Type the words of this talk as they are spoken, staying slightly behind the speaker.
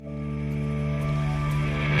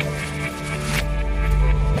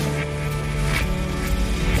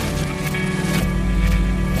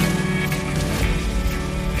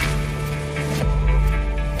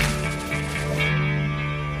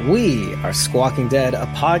are Squawking Dead, a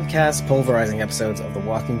podcast pulverizing episodes of the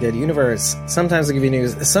Walking Dead universe. Sometimes they give you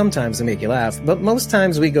news, sometimes they make you laugh, but most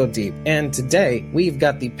times we go deep. And today, we've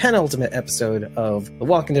got the penultimate episode of The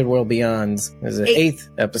Walking Dead World Beyond's eighth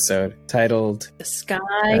episode, titled The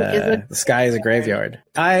Sky is a Graveyard.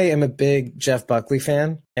 I am a big Jeff Buckley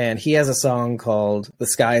fan, and he has a song called The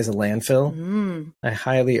Sky is a Landfill. I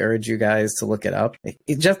highly urge you guys to look it up.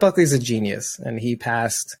 Jeff Buckley's a genius, and he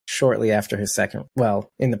passed shortly after his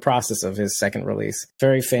in the process of his second release.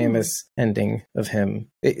 Very famous ending of him.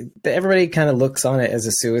 Everybody kind of looks on it as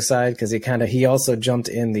a suicide because he also jumped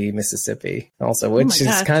in the Mississippi also, which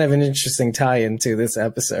is kind of an interesting tie-in to this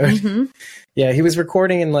episode. Mm-hmm. Yeah, he was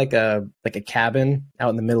recording in like a cabin out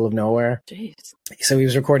in the middle of nowhere. Jeez. So he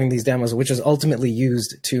was recording these demos, which was ultimately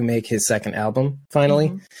used to make his second album finally.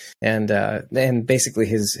 Mm-hmm. And basically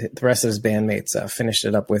the rest of his bandmates finished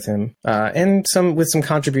it up with him, and with some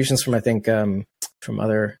contributions from, I think, from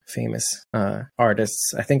other famous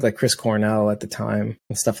artists. I think like Chris Cornell at the time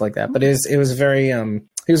and stuff like that. But it was very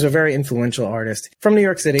he was a very influential artist from New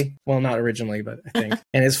York City. Well, not originally, but I think.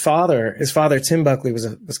 And his father, Tim Buckley,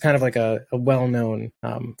 was kind of like a well-known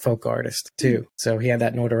folk artist too. So he had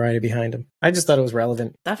that notoriety behind him. I just thought it was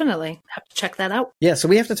relevant. Definitely have to check that out. Yeah, so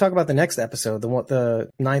we have to talk about the next episode, the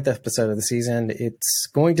ninth episode of the season. It's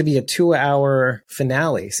going to be a 2-hour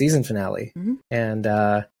season finale, mm-hmm.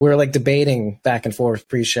 And we're like debating back and forth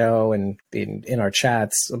pre-show and in our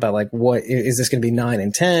chats about like what is this going to be 9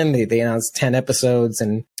 and 10? They announced 10 episodes,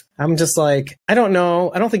 and I'm just like, I don't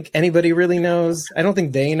know. I don't think anybody really knows. I don't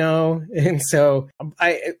think they know. And so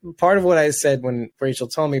part of what I said when Rachel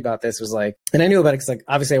told me about this was like, and I knew about it because like,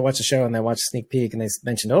 obviously I watched the show and I watched a sneak peek and they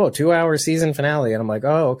mentioned, 2-hour season finale. And I'm like,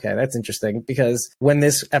 oh, okay, that's interesting, because when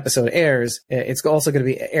this episode airs, it's also going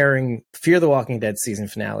to be airing Fear the Walking Dead season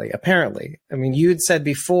finale, apparently. I mean, you'd said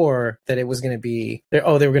before that it was going to be, they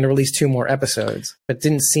were going to release 2 more episodes, but it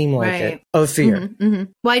didn't seem like it. Of Fear. Mm-hmm, mm-hmm.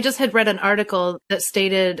 Well, I just had read an article that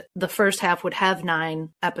stated the first half would have 9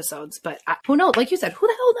 episodes, but who knows? Like you said, who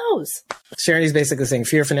the hell knows? Sharon's basically saying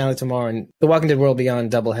Fear finale tomorrow and The Walking Dead World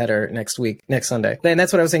Beyond doubleheader next Sunday. And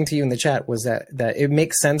that's what I was saying to you in the chat, was that it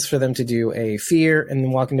makes sense for them to do a Fear and The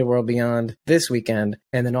Walking Dead World Beyond this weekend,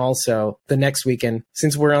 and then also the next weekend,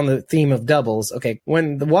 since we're on the theme of doubles. Okay,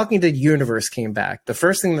 when The Walking Dead universe came back, the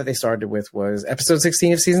first thing that they started with was episode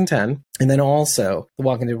 16 of season 10, and then also The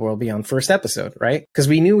Walking Dead World Beyond first episode, right? Because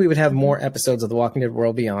we knew we would have more episodes of The Walking Dead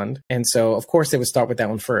World Beyond. And so, of course, they would start with that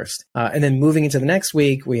one first. And then moving into the next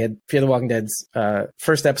week, we had Fear the Walking Dead's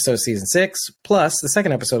first episode of season 6, plus the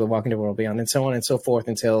second episode of The Walking Dead World Beyond, and so on and so forth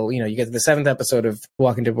until, you get to the 7th episode of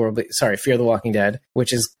Fear the Walking Dead,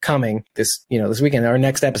 which is coming this weekend. Our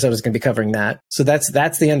next episode is going to be covering that. So that's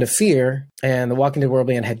the end of Fear. And The Walking Dead World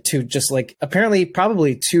Beyond had 2,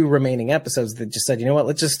 probably 2 remaining episodes that just said, you know what,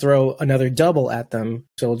 let's just throw another double at them.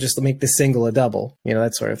 So we'll just make this single a double,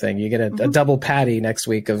 that sort of thing. You get a double patty next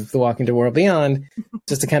week of The Walking Dead World Beyond,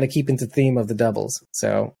 just to kind of keep into the theme of the doubles.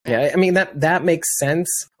 So yeah, I mean, that makes sense.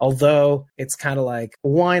 Although it's kind of like,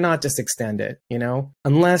 why not just extend it,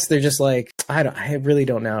 unless they're just like, I really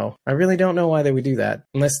don't know. I really don't know why they would do that,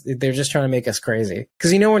 unless they're just trying to make us crazy.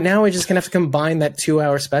 Because now we're just going to have to combine that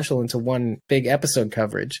 2-hour special into one big episode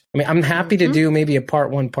coverage. I mean, I'm happy to do maybe a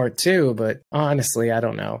part 1, part 2, but honestly, I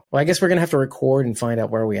don't know. Well, I guess we're going to have to record and find out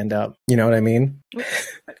where we end up. You know what I mean?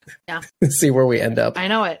 Yeah. See where we end up. I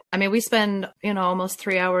know it. I mean, we spend, almost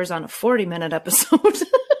 3 hours on a 40-minute episode.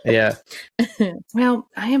 Yeah. Well,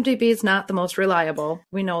 IMDb is not the most reliable.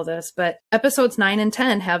 We know this, but episodes 9 and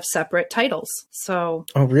 10 have separate titles. So.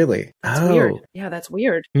 Oh, really? That's weird. Yeah, that's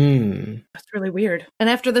weird. That's really weird. And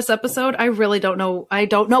after this episode, I really don't know. I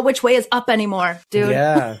don't know which way is up anymore, dude.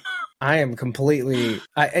 Yeah. I am completely...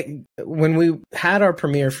 when we had our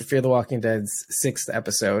premiere for Fear the Walking Dead's 6th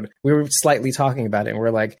episode, we were slightly talking about it, and we're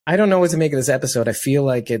like, I don't know what to make of this episode. I feel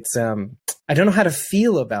like it's... I don't know how to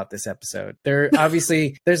feel about this episode.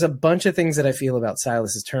 There's a bunch of things that I feel about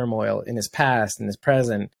Silas's turmoil in his past and his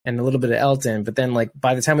present, and a little bit of Elton. But then, like,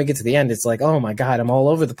 by the time we get to the end, it's like, oh my God, I'm all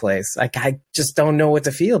over the place. I just don't know what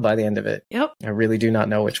to feel by the end of it. Yep. I really do not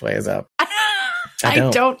know which way is up.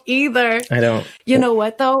 I don't either. I don't. You know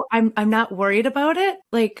what though? I'm not worried about it.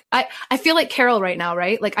 Like I feel like Carol right now,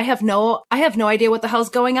 right? Like I have no idea what the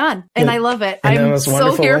hell's going on, and I love it. I'm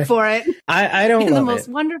so here for it. I don't in love the most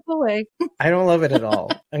wonderful way. I don't love it at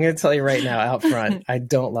all. I'm going to tell you right now, out front, I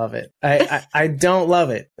don't love it. I don't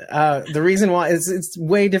love it. The reason why is it's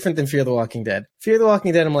way different than Fear the Walking Dead. Fear the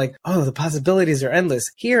Walking Dead, I'm like, oh, the possibilities are endless.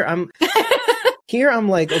 Here, Here I'm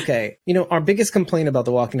like, okay, our biggest complaint about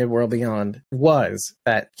The Walking Dead World Beyond was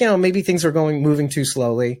that, maybe things were moving too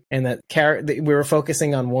slowly, and that we were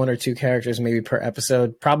focusing on one or two characters maybe per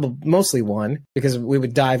episode, probably mostly one, because we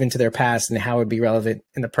would dive into their past and how it would be relevant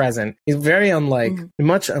in the present. It's very unlike,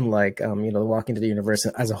 much unlike, The Walking Dead universe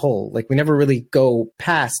as a whole. Like, we never really go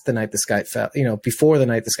past the night the sky fell, before the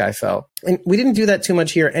night the sky fell. And we didn't do that too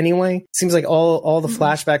much here anyway. It seems like all the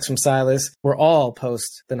flashbacks from Silas were all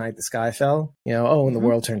post the night the sky fell. And the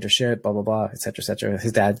world turned to shit, blah, blah, blah, et cetera, et cetera.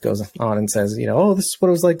 His dad goes on and says, this is what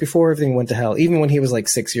it was like before everything went to hell, even when he was like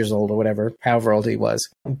 6 years old or whatever, however old he was.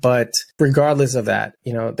 But regardless of that,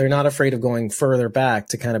 they're not afraid of going further back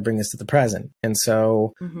to kind of bring us to the present. And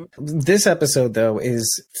so this episode, though,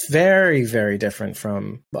 is very, very different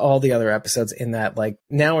from all the other episodes in that, like,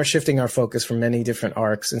 now we're shifting our focus from many different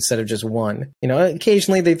arcs instead of just one.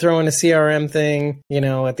 Occasionally they throw in a CRM thing,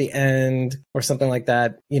 at the end or something like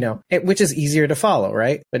that, which is easier to follow,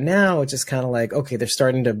 right? But now it's just kind of like, okay, they're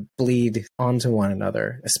starting to bleed onto one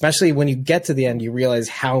another, especially when you get to the end, you realize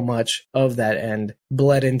how much of that end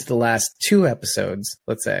bled into the last two episodes,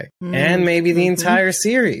 let's say, and maybe the entire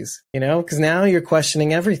series, because now you're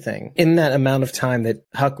questioning everything in that amount of time that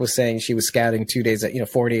Huck was saying she was scouting 2 days,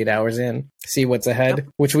 48 hours in, see what's ahead,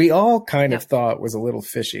 which we all kind of thought was a little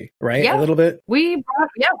fishy, right? Yeah. A little bit. We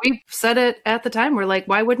said it at the time. We're like,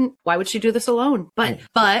 why would she do this alone?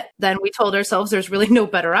 But then we told ourselves there's really no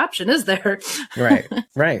better option, is there?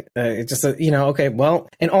 Right. It's just, okay, well,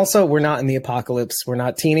 and also we're not in the apocalypse. We're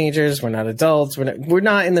not teenagers. We're not adults. We're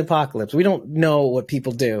not in the apocalypse. We don't know what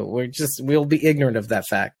people do. We'll be ignorant of that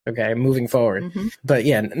fact. Okay. Moving forward. But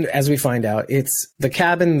yeah, as we find out, it's the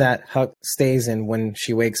cabin that Huck stays in when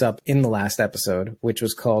she wakes up in the last episode, which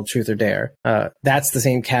was called Truth or Dare. That's the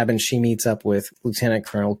same cabin she meets up with Lieutenant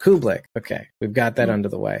Colonel Kublek. Okay. We've got that under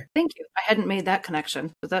the way. Thank you. I hadn't made that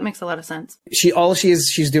connection, but that makes a lot of sense.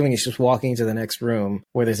 She's doing is just walking to the next room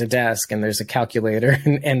where there's a desk and there's a calculator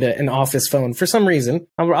and an office phone for some reason.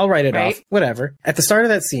 I'll write it off. Whatever. At the start of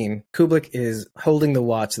that scene, Kublek is holding the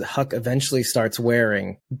watch that Huck eventually starts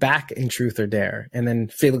wearing back in Truth or Dare. And then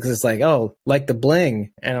Felix is like, oh, like the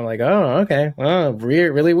bling. And I'm like, oh, okay. Oh,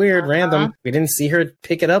 really weird, random. We didn't see her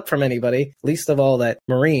pick it up from anybody, least of all the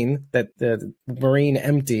Marine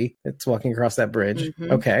empty that's walking across that bridge.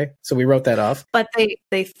 Okay. So we wrote that off. But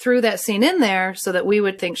they threw that scene in there so that we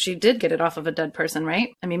would think she did get it off of a dead person, right?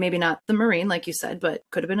 I mean, maybe not the Marine, like you said, but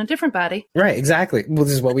could have been a different body. Right, exactly. Well,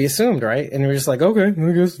 this is what we assumed, right? And we're just like, okay,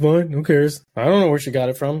 I guess fine. Who cares? I don't know where she got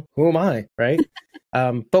it from. Who am I, right?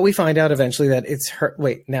 But we find out eventually that it's her.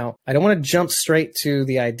 Wait, now I don't want to jump straight to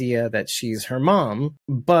the idea that she's her mom,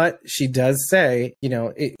 but she does say,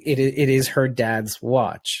 it is her dad's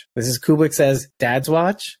watch. This is Kublek says, dad's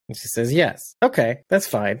watch? And she says, yes. Okay, that's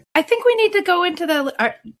fine. I think we need to go into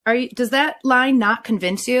the, does that line not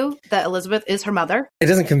convince you that Elizabeth is her mother? It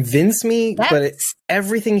doesn't convince me, but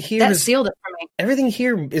everything here that sealed it for me. Everything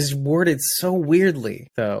here is worded so weirdly,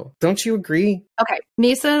 though. Don't you agree? Okay.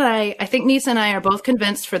 I think Nisa and I are both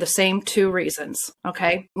convinced for the same two reasons.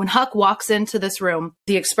 Okay. When Huck walks into this room,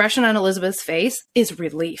 the expression on Elizabeth's face is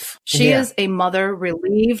relief. She is a mother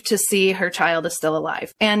relieved to see her child is still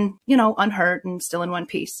alive and, unhurt and still in one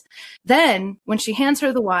piece. Then when she hands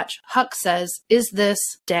her the watch, Huck says, is this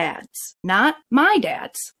dad's? Not my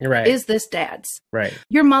dad's. Right. Is this dad's? Right.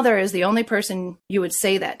 Your mother is the only person you would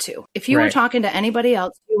say that to. If you were talking to anybody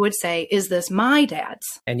else, you would say, is this my dad's?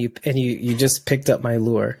 And you just picked up my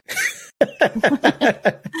lure.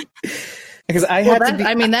 Because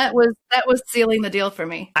that was sealing the deal for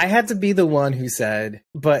me. I had to be the one who said,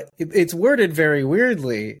 but it's worded very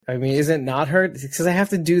weirdly. I mean, is it not her? Because I have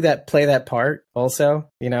to play that part also,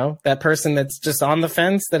 that person that's just on the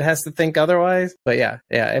fence that has to think otherwise. But yeah.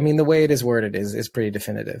 I mean, the way it is worded is pretty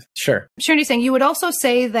definitive. Sure. Shirley's saying you would also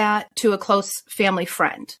say that to a close family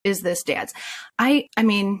friend. Is this dad's? I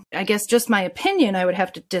mean, I guess just my opinion, I would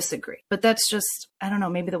have to disagree. But that's just, I don't know,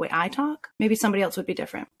 maybe the way I talk. Maybe somebody else would be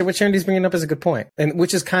different. What Charity's bringing up is a good point, and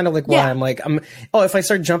which is kind of like why if I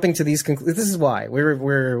start jumping to these conclusions, this is why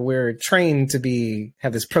we're trained to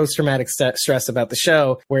have this post-traumatic stress about the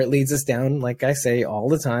show, where it leads us down, like I say all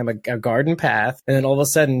the time, a garden path, and then all of a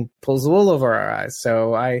sudden pulls the wool over our eyes.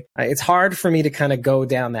 So it's hard for me to kind of go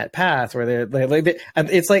down that path where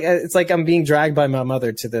it's like I'm being dragged by my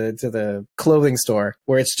mother to the clothing store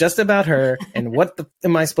where it's just about her and what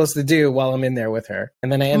am I supposed to do while I'm in there with her,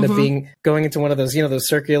 and then I end up going into one of those those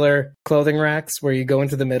circular clothing racks where you go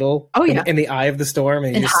into the middle in the eye of the storm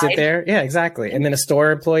and you just sit there. Yeah, exactly. And then a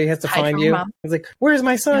store employee has to find you. He's like, where's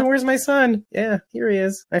my son? Where's my son? Yeah, here he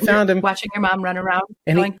is. I found him. Watching your mom run around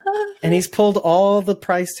and he's pulled all the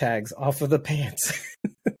price tags off of the pants.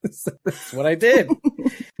 That's what I did.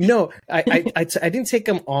 No, I didn't take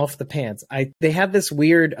them off the pants. They had this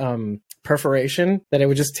weird perforation that I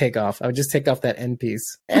would just take off. I would just take off that end piece.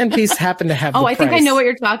 End piece happened to have the I think I know what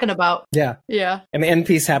you're talking about. Yeah. Yeah. And the end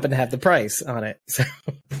piece happened to have the price on it.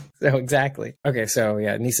 So exactly. Okay, so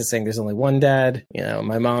yeah, Nisa's saying there's only one dad. You know,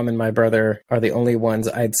 my mom and my brother are the only ones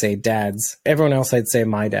I'd say dads. Everyone else I'd say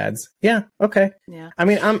my dads. Yeah, okay. Yeah. I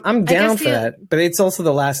mean, I'm down for that, but it's also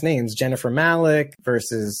the last names, Jennifer Malik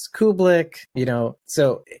versus Kublek, you know.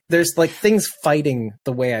 So there's like things fighting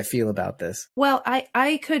the way I feel about this. Well,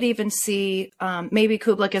 I could even see maybe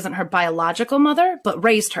Kublek isn't her biological mother, but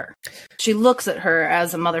raised her. She looks at her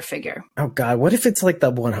as a mother figure. Oh God, what if it's like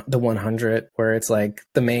the 100 where it's like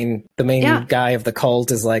the main guy of the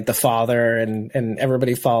cult is like the father and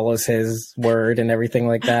everybody follows his word and everything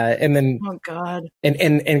like that. And then oh God. And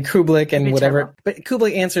Kublek and whatever. Terrible. But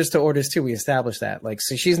Kublek answers to orders too. We established that. Like,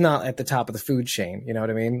 so she's not at the top of the food chain, you know what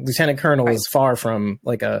I mean? Lieutenant Colonel is far from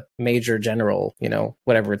like a major general, you know,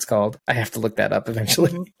 whatever it's called. I have to look that up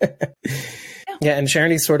eventually. Mm-hmm. Yeah, and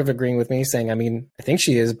Sharon's sort of agreeing with me, saying, I mean, I think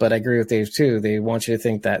she is, but I agree with Dave too. They want you to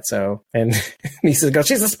think that, so. And Nisa goes,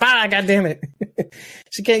 she's a spy, goddammit.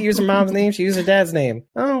 She can't use her mom's name, she used her dad's name.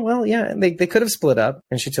 Oh, well, yeah, they could have split up,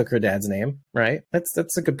 and she took her dad's name, right?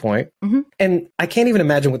 That's a good point. Mm-hmm. And I can't even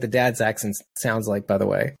imagine what the dad's accent sounds like, by the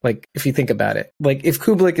way. Like, if you think about it. Like, if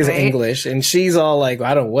Kublek is English, and she's all like,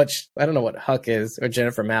 I don't know what Huck is, or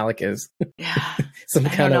Jennifer Malik is. Yeah.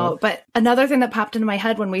 I don't know. But another thing that popped into my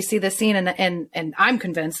head when we see this scene, and I'm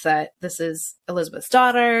convinced that this is Elizabeth's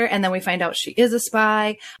daughter, and then we find out she is a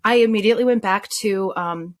spy. I immediately went back to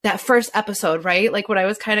that first episode, right? Like what I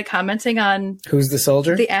was kind of commenting on. Who's the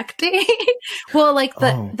soldier? The acting. Well, like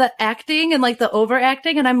the acting and like the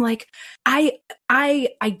overacting, and I'm like, I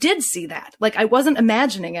did see that. Like I wasn't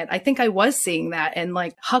imagining it. I think I was seeing that, and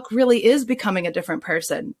like Huck really is becoming a different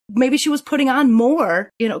person. Maybe she was putting on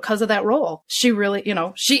more, you know, because of that role. She really, you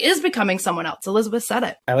know, she is becoming someone else. Elizabeth said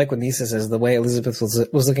it. I like what Nisa says. The way Elizabeth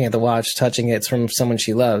was looking at the watch, touching it, it's from someone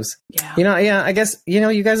she loves. Yeah. You know, yeah. I guess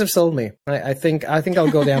you guys have sold me. I think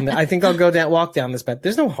I'll go down. I think I'll walk down this path.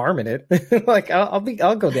 There's no harm in it. Like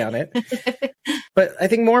I'll go down it. But I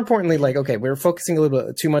think more importantly, like, okay, we're focusing a little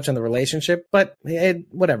bit too much on the relationship, but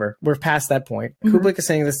whatever. We're past that point. Mm-hmm. Kublek is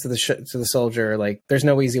saying this to the soldier, like, there's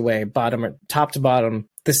no easy way, top to bottom.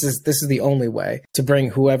 This is the only way to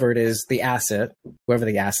bring whoever the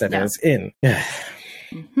asset is, in.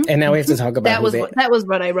 Mm-hmm. And now we have to talk about that was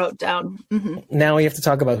what I wrote down. Mm-hmm. Now we have to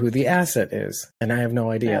talk about who the asset is, and I have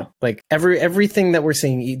no idea. Yeah. Like everything that we're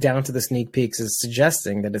seeing down to the sneak peeks is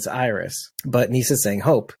suggesting that it's Iris, but Nisa's saying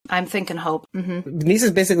Hope. I'm thinking Hope. Mm-hmm.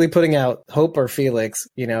 Nisa's basically putting out Hope or Felix,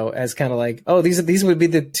 you know, as kind of like, oh, these would be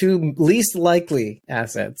the two least likely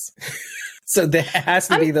assets. So there has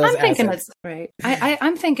to be those assets. I'm thinking it's right.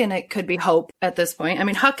 I'm thinking it could be Hope at this point. I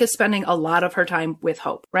mean, Huck is spending a lot of her time with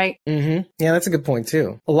Hope, right? Mm-hmm. Yeah, that's a good point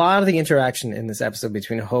too. A lot of the interaction in this episode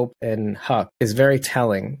between Hope and Huck is very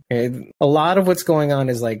telling. A lot of what's going on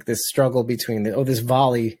is like this struggle between this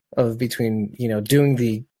volley between, you know,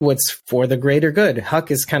 doing what's for the greater good.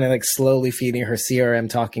 Huck is kind of like slowly feeding her CRM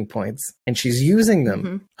talking points, and she's using them.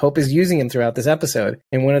 Mm-hmm. Hope is using them throughout this episode.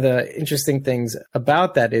 And one of the interesting things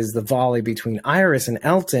about that is the volley between Iris and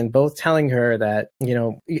Elton, both telling her that, you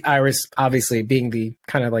know, Iris obviously being the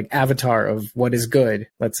kind of like avatar of what is good,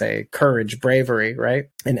 let's say courage, bravery, right?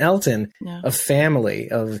 And Elton, of family,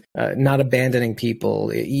 of not abandoning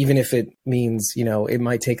people, even if it means, you know, it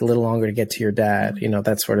might take a little longer to get to your dad, you know,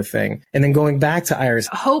 that sort of thing. And then going back to Iris.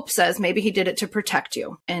 Hope says maybe he did it to protect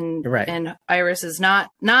you. And and Iris is not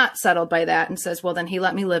settled by that and says, well, then he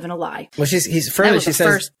let me live in a lie. Well, she says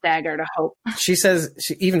first dagger to Hope. She says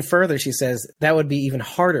even further, she says that would be even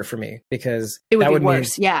harder for me because it would be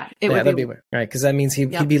worse. It would be worse. Right. Because that means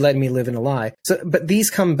he'd be letting me live in a lie. So, but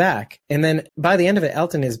these come back. And then by the end of it,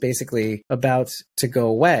 Elton is basically about to go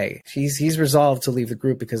away. He's resolved to leave the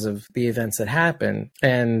group because of the events that happen.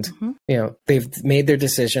 And, you know, they've made their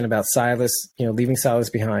decision about Silas, you know, leaving Silas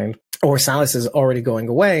behind. Or Silas is already going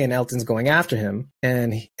away and Elton's going after him.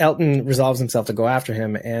 And Elton resolves himself to go after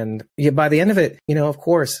him. And by the end of it, you know, of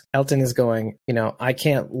course, Elton is going, you know, I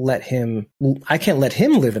can't let him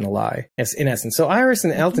live in a lie, in essence. So Iris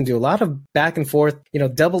and Elton do a lot of back and forth, you know,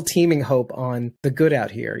 double teaming Hope on the good out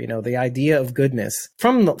here. You know, the idea of goodness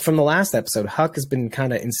from the last episode. Huck has been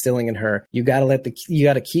kind of instilling in her, you got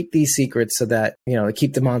to keep these secrets so that, you know,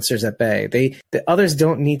 keep the monsters at bay. The others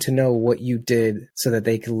don't need to know what you did so that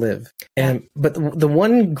they can live. And but the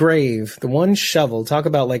one grave, the one shovel, talk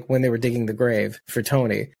about like when they were digging the grave for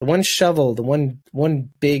Tony, the one shovel, the one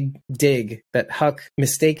big dig that Huck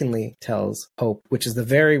mistakenly tells Hope, which is the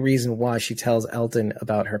very reason why she tells Elton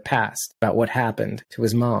about her past, about what happened to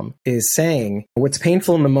his mom, is saying what's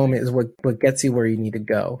painful in the moment is what gets you where you need to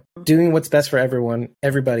go. Doing what's best for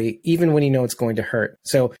everybody, even when you know it's going to hurt.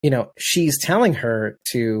 So, she's telling her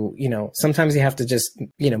to, sometimes you have to just,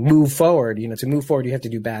 move forward. To move forward, you have to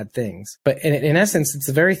do bad things. But in essence, it's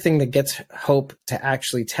the very thing that gets Hope to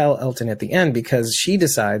actually tell Elton at the end, because she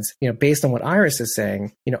decides, based on what Iris is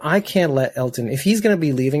saying, I can't let Elton, if he's going to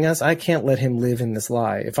be leaving us, I can't let him live in this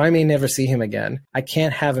lie. If I may never see him again, I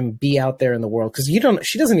can't have him be out there in the world, because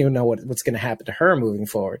she doesn't even know what's going to happen to her moving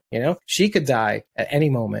forward. She could die at any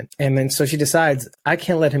moment. And then so she decides, I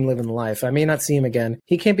can't let him live in the life. I may not see him again.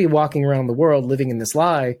 He can't be walking around the world living in this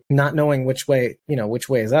lie, not knowing which way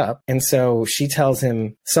is up. And so she tells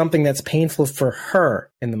him something that's painful for her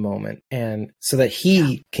in the moment, and so that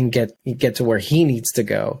he can get to where he needs to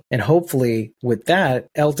go. And hopefully with that,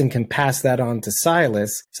 Elton can pass that on to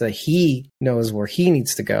Silas so that he knows where he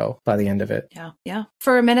needs to go by the end of it. Yeah.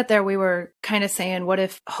 For a minute there, we were kind of saying, what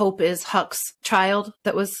if Hope is Huck's child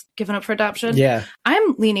that was given up for adoption? Yeah.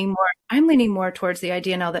 I'm leaning more towards the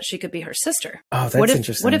idea now that she could be her sister. Oh, that's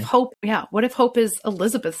interesting. What if Hope is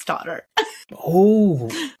Elizabeth's daughter?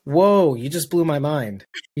 Oh, whoa. You just blew my mind.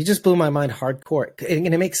 Hardcore.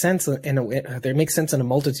 And it makes sense there makes sense in a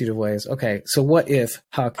multitude of ways. Okay. So what if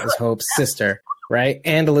Huck is Hope's sister? Right?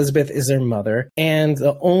 And Elizabeth is their mother. And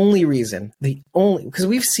because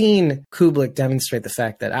we've seen Kublek demonstrate the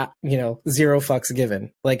fact that, zero fucks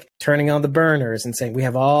given, like turning on the burners and saying, we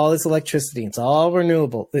have all this electricity. It's all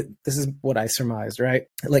renewable. This is what I surmised, right?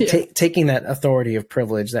 Like taking that authority of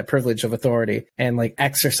privilege, that privilege of authority, and like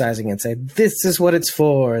exercising it and say, this is what it's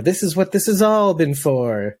for. This is what this has all been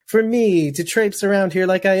for me to traipse around here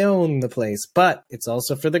like I own the place, but it's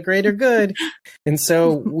also for the greater good. And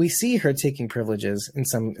so we see her taking privilege in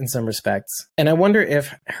some respects. And I wonder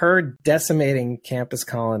if her decimating Campus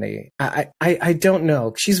Colony, I don't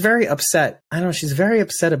know. She's very upset. She's very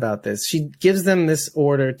upset about this. She gives them this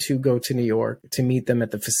order to go to New York to meet them at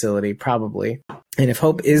the facility, probably. And if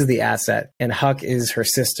Hope is the asset and Huck is her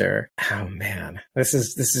sister, oh man, this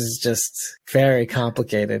is just very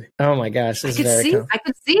complicated. Oh my gosh, I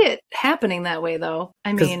could see it happening that way, though.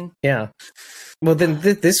 I mean, yeah. Well, then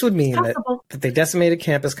this would mean that they decimated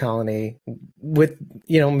Campus Colony with,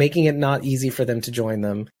 making it not easy for them to join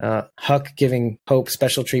them. Huck giving Hope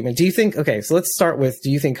special treatment. Do you think, so let's start with,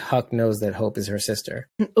 do you think Huck knows that Hope is her sister?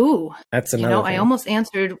 Ooh. That's another thing. I almost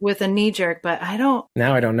answered with a knee jerk, but I don't.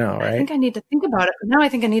 Now I don't know, right? I think I need to think about it. Now I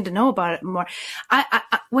think I need to know about it more.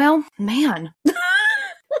 Well, man.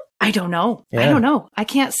 I don't know. Yeah. I don't know. I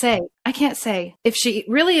can't say. If she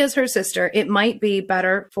really is her sister, it might be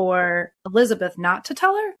better for Elizabeth not to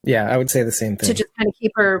tell her. Yeah, I would say the same thing. To just kind of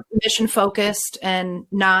keep her mission focused and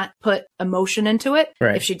not put emotion into it.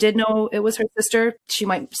 Right. If she did know it was her sister, she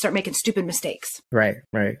might start making stupid mistakes. Right.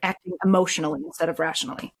 Acting emotionally instead of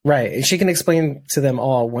rationally. Right. She can explain to them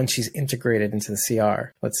all once she's integrated into the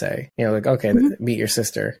CR, let's say. Meet your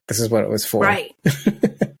sister. This is what it was for. Right.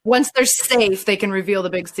 Once they're safe, they can reveal the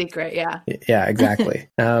big secret. Yeah. Yeah, exactly.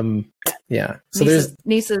 Yeah. So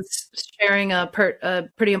Nisa's sharing a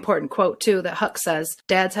pretty important quote too that Huck says,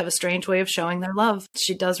 dads have a strange way of showing their love.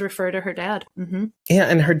 She does refer to her dad. Mm-hmm. Yeah.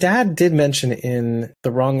 And her dad did mention in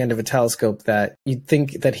The Wrong End of a Telescope that you'd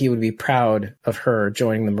think that he would be proud of her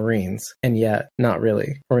joining the Marines, and yet not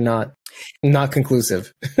really, or not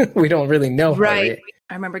conclusive. We don't really know. Right.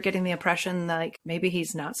 I remember getting the impression that maybe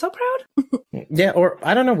he's not so proud. Yeah, or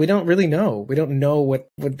I don't know. We don't really know. We don't know what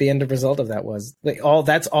the end of result of that was.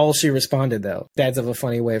 That's all she responded, though. Dads have a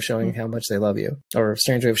funny way of showing how much they love you, or a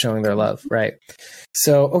strange way of showing their love, right?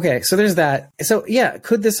 So, so there's that. So, yeah,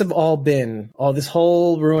 could this have this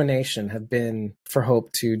whole ruination have been for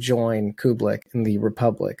Hope to join Kublek in the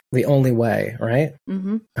Republic? The only way, right?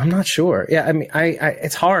 Mm-hmm. I'm not sure. Yeah, I mean,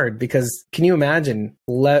 it's hard because can you imagine,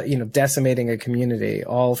 decimating a community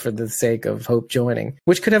all for the sake of Hope joining,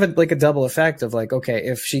 which could have a double effect of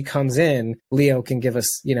if she comes in, Leo can give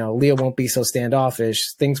us, Leo won't be so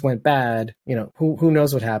standoffish. Things went bad. Who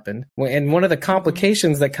knows what happened? And one of the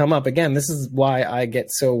complications that come up, again, this is why I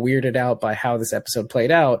get so weirded out by how this episode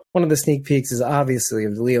played out. One of the sneak peeks is obviously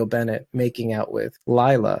of Leo Bennett making out with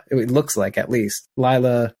Lila. It looks like, at least,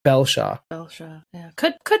 Lila Belshaw. Yeah.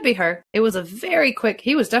 Could be her. It was a very quick,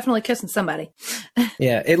 he was definitely kissing somebody.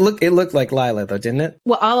 Yeah, it looked like Lila though, didn't it?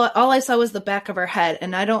 Well, all I saw was the back of her head,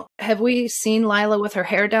 and have we seen Lila with her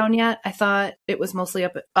hair down yet? I thought it was mostly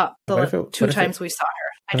up the two times we saw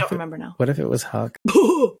her. I don't remember now. What if it was Huck?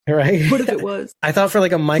 Right? What if it was? I thought for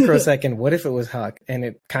like a microsecond, what if it was Huck? And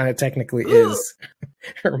it kind of technically is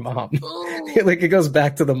her mom. Like it goes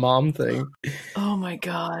back to the mom thing. Oh my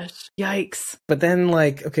gosh. Yikes. But then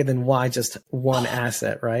like, okay, then why just one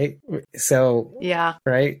asset, right? So, yeah.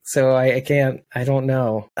 Right? So I don't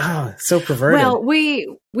know. Oh, so perverted.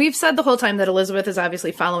 Well, we've said the whole time that Elizabeth is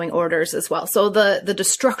obviously following orders as well. So the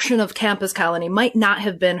destruction of Campus Colony might not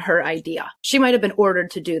have been her idea. She might have been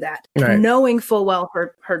ordered to do that, right, knowing full well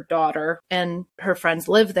her daughter and her friends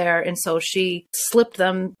live there. And so she slipped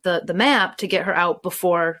them the map to get her out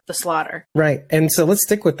before the slaughter. Right. And so let's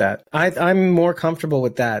stick with that. I'm more comfortable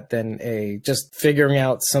with that than just figuring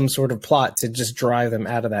out some sort of plot to just drive them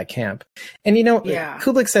out of that camp. And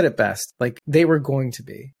Kublai said it best, like they were going to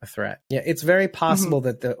be a threat. Yeah, it's very possible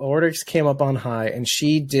that the orders came up on high and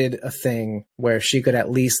she did a thing where she could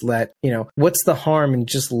at least let, what's the harm in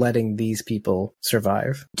just letting these people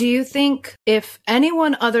survive? Do you think if any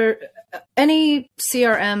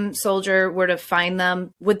CRM soldier were to find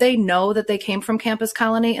them, would they know that they came from Campus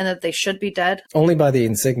Colony and that they should be dead? Only by the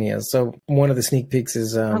insignias. So one of the sneak peeks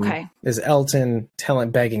is Elton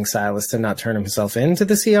begging Silas to not turn himself into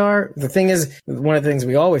the CR. The thing is, one of the things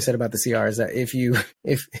we always said about the CR is that if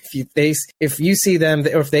you see them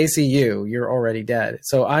or if they see you, you're already dead.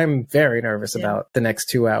 So I'm very nervous about the next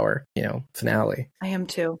 2 hour, finale. I am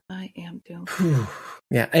too.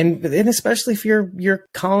 Yeah, and especially if your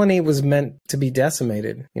colony was meant to be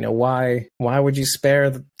decimated, why would you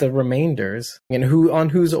spare the remainders? On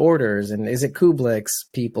whose orders, and is it Kublai's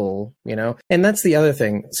people? And that's the other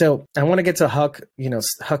thing. So I want to get to Huck,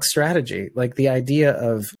 Huck's strategy, like the idea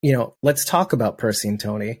of let's talk about Percy and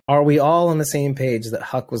Tony. Are we all on the same page that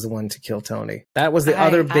Huck was the one to kill Tony? That was the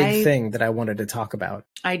other big thing that I wanted to talk about.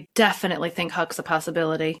 I definitely think Huck's a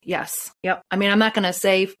possibility. Yes. Yep. I mean, I'm not going to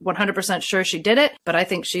say 100% sure she did it, but I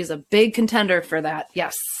think she's a big contender for that.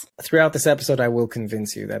 Yes. Throughout this episode, I will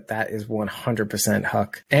convince you that is 100%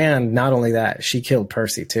 Huck. And not only that, she killed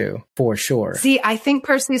Percy too, for sure. See, I think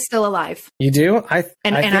Percy's still alive. You do? I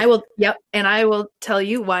will tell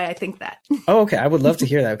you why I think that. Oh, okay. I would love to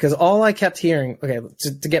hear that because all I kept hearing,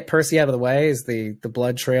 to get Percy out of the way is the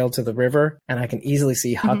blood trail to the river. And I can easily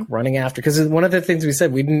see Huck running after, because one of the things we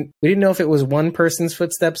said, we didn't know if it was one person's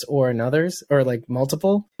footsteps or another's or like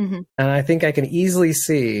multiple. And I think I can easily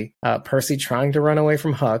see Percy trying to run away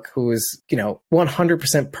from Huck, who is,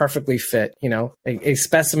 100% perfectly fit, a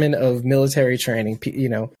specimen of military training,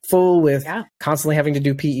 full with constantly having to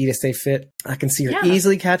do PE to stay fit. I can see her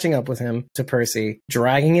easily catching up with him to Percy,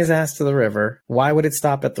 dragging his ass to the river. Why would it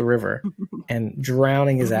stop at the river? And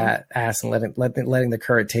drowning his ass and letting the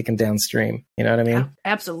current take him downstream. You know what I mean? Yeah,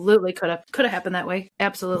 absolutely. Could have happened that way.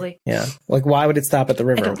 Absolutely. Yeah. Like, why would it stop at the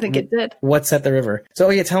river? I don't think it did. What's at the river?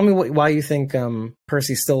 So, tell me why you think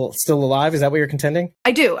Percy's still alive. Is that what you're contending?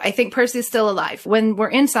 I do. I think Percy's still alive. When we're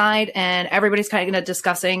inside and everybody's kind of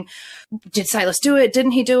discussing, did Silas do it?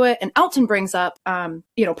 Didn't he do it? And Elton brings up,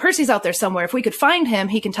 Percy's out there somewhere. If we could find him,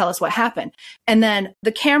 he can tell us what happened. And then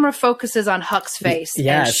the camera focuses on Huck's face.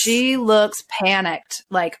 Yes. And she looks panicked.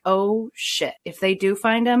 Like, oh shit. If they do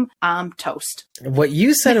find him, I'm toast. What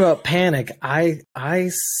you said about panic, I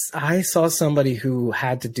saw somebody who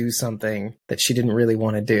had to do something that she didn't really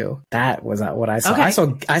want to do. That was what I saw.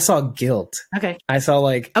 Okay. I saw guilt. Okay. I saw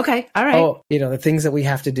like, okay, all right. Oh, the things that we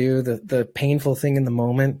have to do, the painful thing in the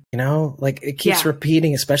moment, like it keeps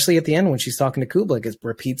repeating, especially at the end when she's talking to Kublai, it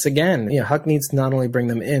repeats again. Huck needs to not only bring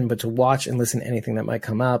them in, but to watch and listen to anything that might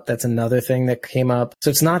come up. That's another thing that came up. So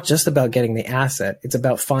it's not just about getting the asset. It's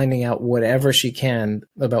about finding out whatever she can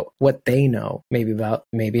about what they know. Maybe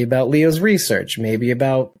about Leo's research, maybe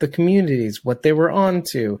about the communities, what they were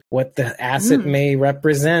onto, what the asset may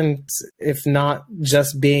represent, if not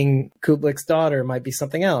just being Kublai's daughter, might be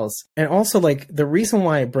something else. And also, like, the reason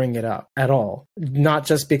why I bring it up at all, not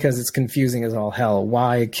just because it's confusing as all hell.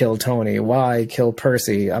 Why kill Tony? Why kill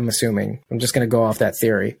Percy? I'm assuming. I'm just going to go off that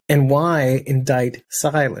theory. And why indict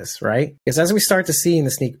Silas, right? Because as we start to see in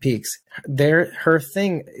the sneak peeks, her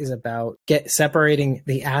thing is about separating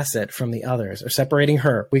the asset from the others, or separating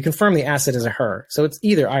her. We confirm the asset is a her, so it's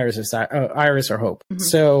either Iris or Hope.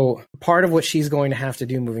 So part of what she's going to have to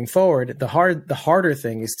do moving forward, the harder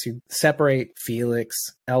thing is to separate Felix,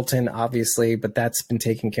 Elton, obviously, but that's been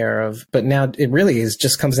taken care of. But now it really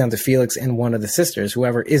just comes down to Felix and one of the sisters,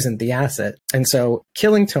 whoever isn't the asset. And so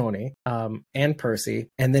killing Tony and Percy,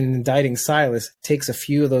 and then indicting Silas takes a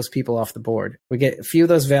few of those people off the board. We get a few of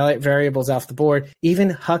those very variables off the board. Even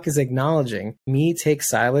Huck is acknowledging me take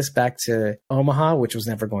Silas back to Omaha, which was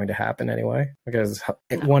never going to happen anyway, because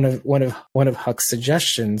one of Huck's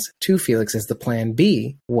suggestions to Felix as the plan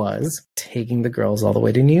B was taking the girls all the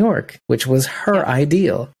way to New York, which was her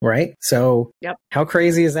ideal, right? So how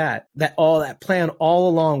crazy is that? That plan all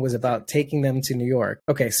along was about taking them to New York.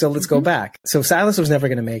 Okay, so let's go back. So Silas was never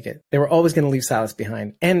going to make it. They were always going to leave Silas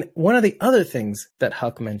behind. And one of the other things that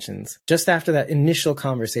Huck mentions, just after that initial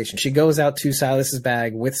conversation, she goes out to Silas's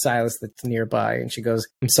bag with Silas that's nearby, and she goes,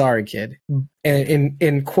 "I'm sorry, kid." And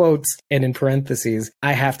in quotes and in parentheses,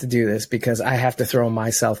 I have to do this because I have to throw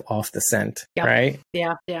myself off the scent, right?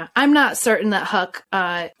 Yeah. I'm not certain that Huck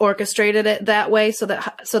orchestrated it that way so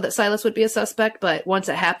that Silas would be a suspect, but once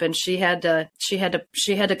it happened, she had to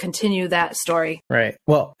continue that story. Right.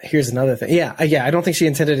 Well, here's another thing. Yeah. I don't think she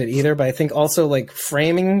intended it either, but I think also like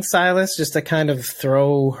framing Silas just to kind of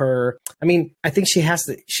throw her. I mean, I think she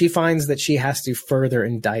finds that she has to further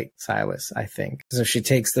indict Silas, I think. So she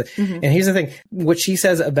takes and here's the thing. What she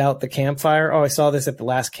says about the campfire, I saw this at the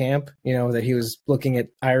last camp, that he was looking at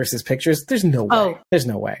Iris's pictures. There's no way. There's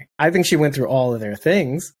no way. I think she went through all of their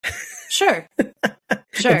things. Sure.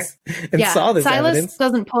 and saw this Silas evidence.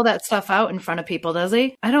 Doesn't pull that stuff out in front of people, does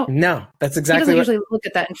he? I don't. No, that's exactly. He doesn't usually look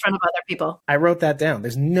at that in front of other people. I wrote that down.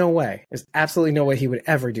 There's no way. There's absolutely no way he would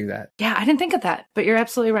ever do that. Yeah, I didn't think of that, but you're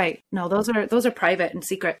absolutely right. No, those are private and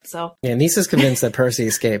secret. So yeah, Nisa's convinced that Percy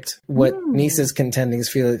escaped. What Nisa's contending is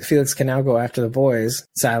Felix can now go after the boys,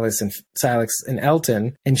 Silas and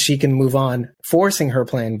Elton, and she can move on, forcing her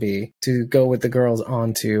plan B to go with the girls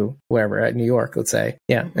on to wherever at New York, let's say.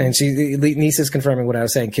 Yeah, and Nisa's confirming what I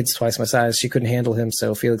was saying. Kid's twice my size. She couldn't handle him,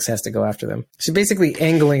 so Felix has to go after them. She's basically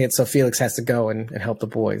angling it so Felix has to go and help the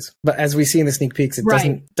boys. But as we see in the sneak peeks, it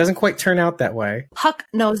doesn't quite turn out that way. Huck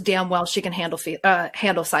knows damn well she can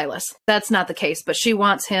handle Silas. That's not the case, but she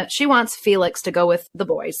wants Felix to go with the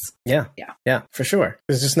boys. Yeah, for sure.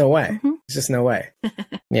 There's just no way. There's just no way.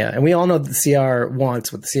 Yeah, and we all know that the CR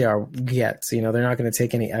wants what the CR gets. They're not going to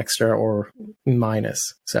take any extra or minus.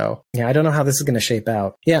 So yeah, I don't know how this is going to shape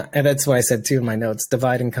out. Yeah, and that's what I said too in my notes.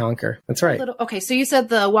 Divide and conquer. That's right. Okay, so you said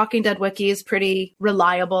the Walking Dead wiki is pretty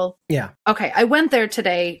reliable. Yeah. Okay, I went there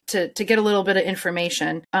today to get a little bit of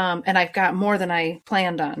information, and I've got more than I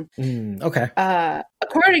planned on. Okay.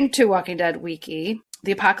 According to Walking Dead wiki,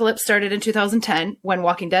 the apocalypse started in 2010 when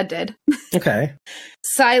Walking Dead did. Okay.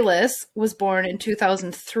 Silas was born in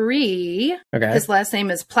 2003. Okay. His last name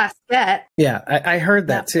is Plaskett. Yeah, I heard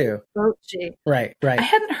that too. Voce. Right. I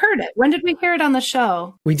hadn't heard it. When did we hear it on the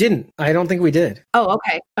show? We didn't. I don't think we did. Oh,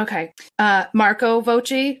 okay. Marco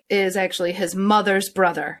Voce is actually his mother's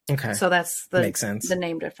brother. Okay. So that's makes sense. The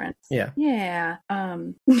name difference. Yeah. Yeah.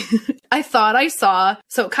 I thought I saw,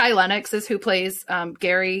 so Kai Lennox is who plays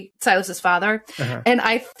Gary, Silas's father. Uh-huh. And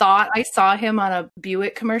I thought I saw him on a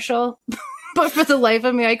Buick commercial, but for the life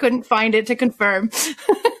of me, I couldn't find it to confirm.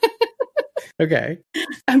 Okay.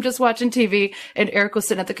 I'm just watching TV and Eric was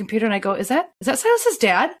sitting at the computer and I go, is that Silas's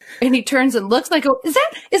dad? And he turns and looks and I go, is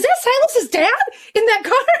that Silas's dad in that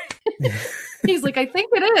car? He's like, I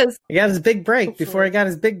think it is. He got his big break before he got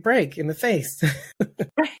his big break in the face.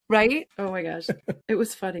 Right? Oh my gosh. It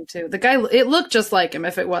was funny too. The guy, it looked just like him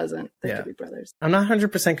if it wasn't. They could be brothers. I'm not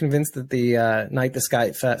 100% convinced that the night the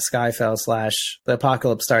sky fell / the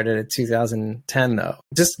apocalypse started at 2010 though.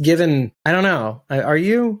 Just given, I don't know. Are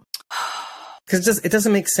you? Because it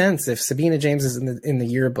doesn't make sense if Sabina James is in the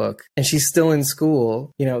yearbook and she's still in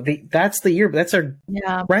school. That's the yearbook. That's her.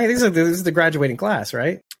 Yeah. Right. This is the graduating class,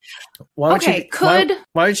 right? Why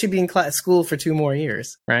would she be in school for 2 more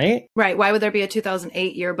years? Right. Right. Why would there be a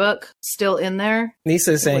 2008 yearbook still in there?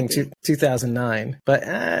 Nisa is saying 2009, but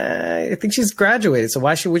I think she's graduated. So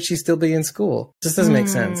why would she still be in school? Just doesn't make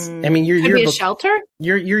sense. I mean, your yearbook. Be a shelter.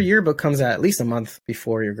 Your yearbook comes out at least a month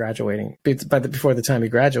before you're graduating. Before the time you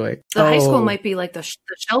graduate. The high school might be like the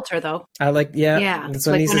shelter, though. Yeah. That's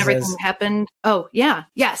what like Nisa when everything says. Happened. Oh yeah,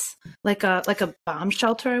 yes, like a bomb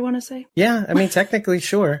shelter. I want to say. Yeah, I mean technically,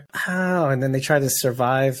 sure. Oh, and then they try to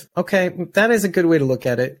survive. Okay, that is a good way to look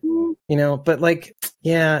at it. But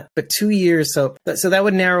but 2 years. So that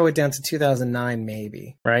would narrow it down to 2009,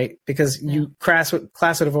 maybe, right? Because class would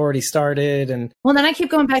have already started. And well, then I keep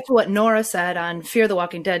going back to what Nora said on Fear the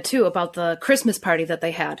Walking Dead too about the Christmas party that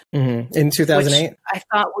they had in 2008. I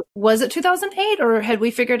thought, was it 2008 or had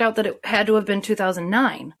we figured out that it had to have been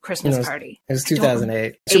 2009 Christmas party? It was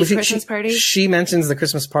 2008. Christmas party. She mentions the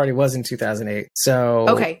Christmas party was in 2008. So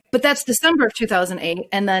okay, but that's December of 2008,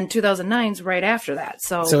 and then 2009's right after that.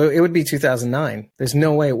 So it would be be 2009. There's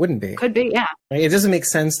no way it wouldn't be. Could be, yeah. Right? It doesn't make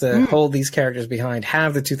sense to hold these characters behind,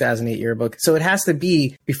 have the 2008 yearbook. So it has to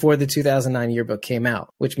be before the 2009 yearbook came out,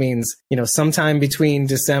 which means, sometime between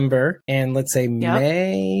December and let's say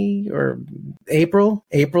May or April.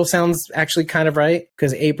 April sounds actually kind of right,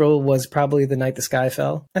 because April was probably the night the sky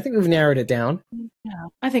fell. I think we've narrowed it down. Yeah,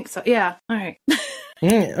 I think so. Yeah. All right.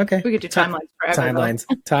 Okay. We could do timelines forever.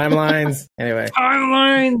 Timelines. Anyway.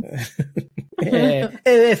 Timelines.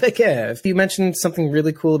 If you mentioned something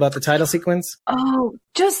really cool about the title sequence. Oh,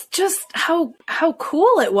 just how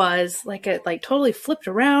cool it was. Like it totally flipped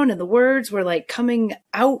around and the words were like coming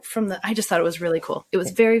out from I just thought it was really cool. It was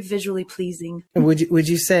very visually pleasing. Would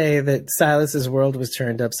you say that Silas's world was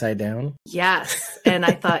turned upside down? Yes. And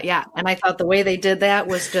I thought, the way they did that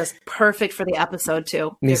was just perfect for the episode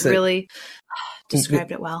too. Nisa, it really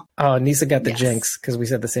described it well. Oh, Nisa got the jinx because we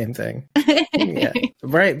said the same thing. Yeah.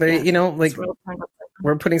 Right. But,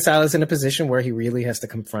 we're putting Silas in a position where he really has to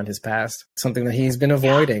confront his past, something that he's been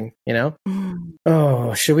avoiding,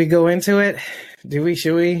 Oh, should we go into it?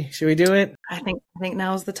 Should we do it? I think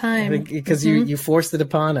now's the time. Because you forced it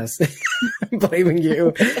upon us. I'm blaming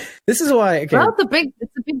you. This is why. Okay. Well, it's a big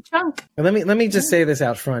chunk. Let me just say this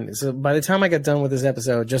out front. So by the time I got done with this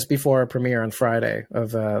episode, just before our premiere on Friday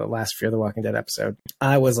of last Fear the Walking Dead episode,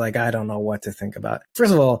 I was like, I don't know what to think about.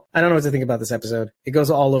 First of all, I don't know what to think about this episode. It goes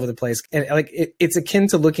all over the place, and it's akin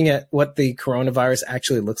to looking at what the coronavirus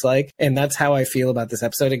actually looks like, and that's how I feel about this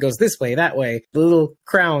episode. It goes this way, that way. The little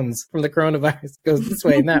crowns from the coronavirus goes this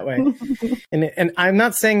way and that way. And I'm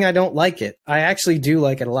not saying I don't like it. I actually do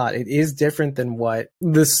like it a lot. It is different than what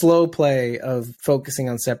the slow play of focusing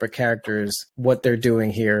on separate characters, what they're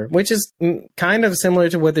doing here, which is kind of similar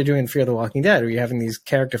to what they're doing in Fear the Walking Dead, where you're having these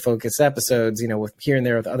character-focused episodes, with here and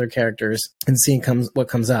there with other characters and seeing what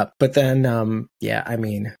comes up. But then,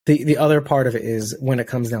 the other part of it is when it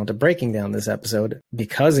comes down to breaking down this episode,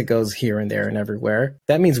 because it goes here and there and everywhere,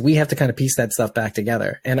 that means we have to kind of piece that stuff back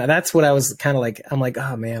together. And that's what I was kind of like, I'm like,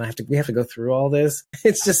 oh man, we have to go through all this.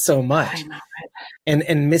 It's just so much.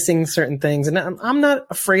 And missing certain things. And I'm not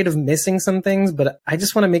afraid of missing some things, but I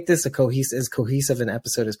just want to make this as cohesive an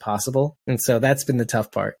episode as possible. And so that's been the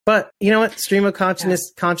tough part. But you know what? Stream of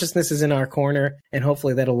consciousness is in our corner, and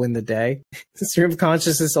hopefully that'll win the day. Stream of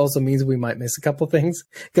consciousness also means we might miss a couple things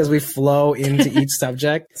because we flow into each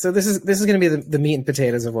subject. So this is going to be the meat and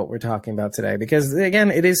potatoes of what we're talking about today, because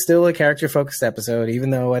again, it is still a character focused episode,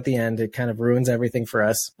 even though at the end it kind of ruins everything for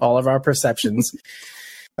us, all of our perceptions.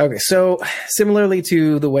 Okay, so similarly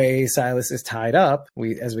to the way Silas is tied up,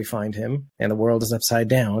 as we find him, and the world is upside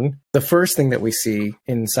down, the first thing that we see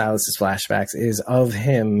in Silas's flashbacks is of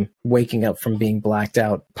him waking up from being blacked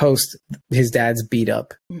out post his dad's beat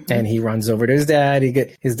up. Mm-hmm. And he runs over to his dad.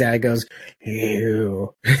 His dad goes,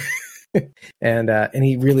 "Ew." And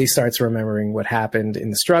he really starts remembering what happened in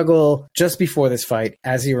the struggle just before this fight.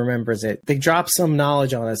 As he remembers it, they drop some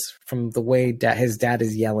knowledge on us from the way his dad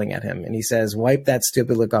is yelling at him. And he says, "Wipe that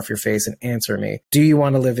stupid look off your face and answer me. Do you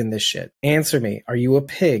want to live in this shit? Answer me. Are you a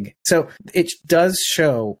pig?" So it does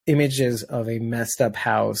show images of a messed up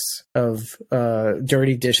house, of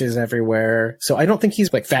dirty dishes everywhere. So I don't think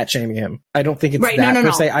he's like fat shaming him. I don't think it's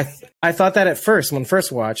per se. I thought that at first when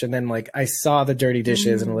first watch, and then I saw the dirty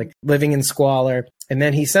dishes and living in squalor. And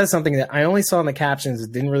then he says something that I only saw in the captions,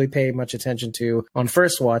 didn't really pay much attention to on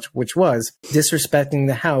first watch, which was disrespecting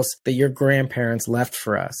the house that your grandparents left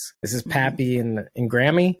for us. This is Pappy and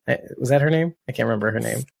Grammy. Was that her name? I can't remember her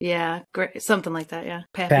name. Yeah, something like that. Yeah,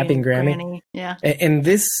 Pappy and Grammy. Granny. Yeah. And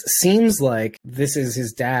this seems like this is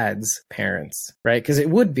his dad's parents, right? Because it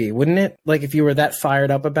would be, wouldn't it? Like if you were that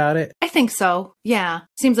fired up about it. I think so. Yeah.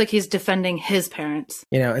 Seems like he's defending his parents.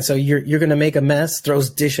 And so you're going to make a mess, throws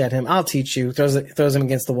dish at him. I'll teach you. Throws him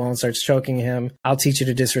against the wall and starts choking him. I'll teach you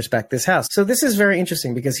to disrespect this house. So this is very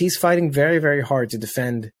interesting because he's fighting very, very hard to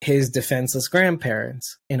defend his defenseless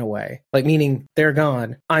grandparents in a way. Like meaning they're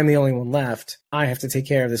gone. I'm the only one left. I have to take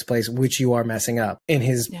care of this place, which you are messing up in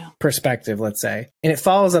his perspective, let's say. And it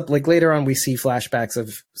follows up, later on, we see flashbacks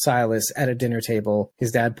of Silas at a dinner table,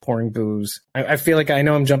 his dad pouring booze. I feel like I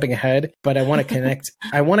know I'm jumping ahead, but I want to connect.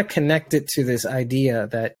 I want to connect it to this idea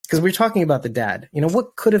that, because we're talking about the dad,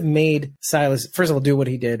 what could have made Silas, first of all, do what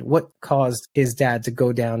he did? What caused his dad to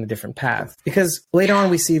go down a different path? Because later on,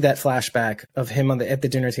 we see that flashback of him at the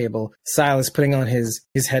dinner table, Silas putting on his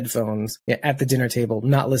headphones at the dinner table,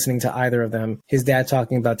 not listening to either of them. His dad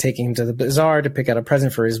talking about taking him to the bazaar to pick out a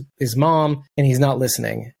present for his mom, and he's not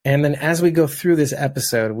listening. And then as we go through this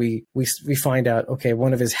episode, we find out, okay,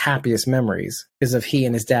 one of his happiest memories is of he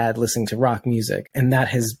and his dad listening to rock music. And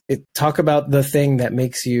talk about the thing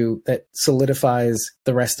that solidifies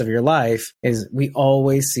the rest of your life is we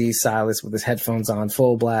always see Silas with his headphones on,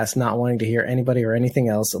 full blast, not wanting to hear anybody or anything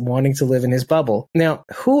else, wanting to live in his bubble. Now,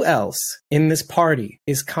 who else in this party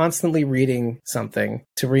is constantly reading something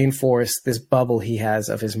to reinforce this bubble he has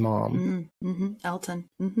of his mom? Elton.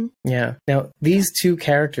 Yeah. Now, these two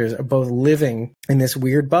characters are both living in this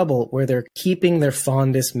weird bubble where they're keeping their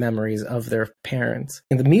fondest memories of their parents.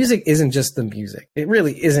 And the music isn't just the music. It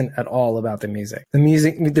really isn't at all about the music. The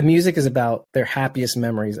music is about their happiest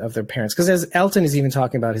memories of their parents. Because as Elton is even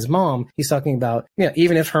talking about his mom, he's talking about,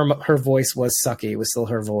 even if her voice was sucky, it was still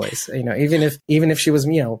her voice. Even if she was,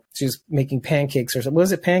 she was making pancakes or something.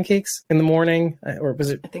 Was it pancakes in the morning? Or was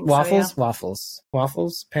it waffles? So, yeah.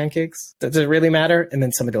 Waffles, pancakes. Does it really matter? And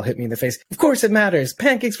then somebody will hit me in the face. Of course it matters.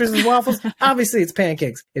 Pancakes versus waffles. Obviously it's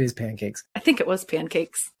pancakes. It is pancakes. I think it was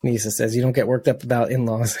pancakes. Nisa says you don't get worked up about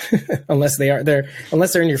in-laws unless they're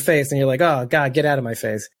in your face and you're like, oh God, get out of my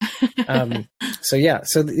face. So yeah,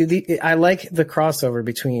 I like the crossover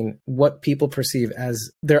between what people perceive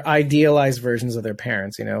as their idealized versions of their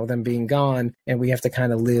parents, them being gone, and we have to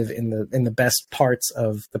kind of live in the best parts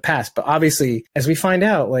of the past. But obviously, as we find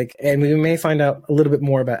out, and we may find out a little bit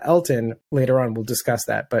more about Elton later on, we'll discuss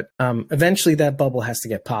that. But eventually that bubble has to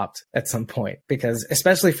get popped at some point, because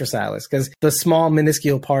especially for Silas, because the small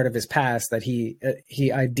minuscule part of his past that he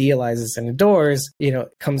idealizes and adores,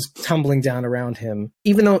 comes tumbling down around him.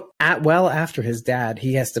 Even though after his dad,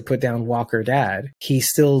 he has to put down Walker Dad, he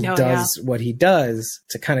still does what he does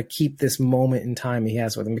to kind of keep this moment in time he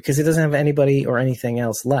has with him, because he doesn't have anybody or anything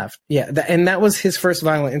else left. Yeah, and that was his first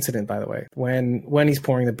violent incident, by the way, when he's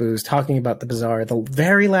pouring the booze, talking about the bazaar. The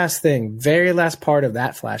very last part of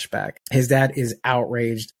that flashback, his dad is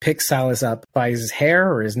outraged, picks Silas up by his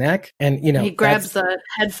hair or his neck, and he grabs the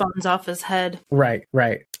headphones off his head. Right.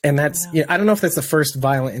 And that's, I don't know if that's the first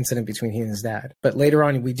violent incident between he and his dad, but later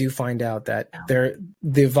on we do find out that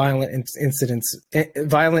the violent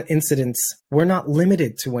incidents were not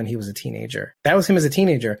limited to when he was a teenager. That was him as a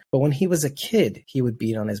teenager, but when he was a kid, he would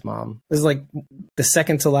beat on his mom. This is like the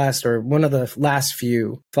second to last, or one of the last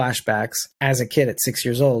few flashbacks as a kid at 6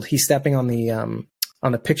 years old. He's stepping on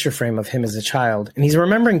the picture frame of him as a child. And he's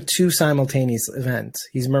remembering two simultaneous events.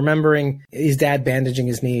 He's remembering his dad bandaging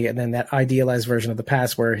his knee, and then that idealized version of the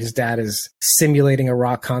past where his dad is simulating a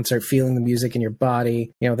rock concert, feeling the music in your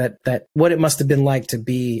body, that what it must have been like to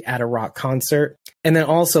be at a rock concert. And then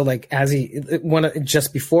also,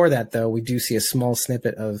 just before that, though, we do see a small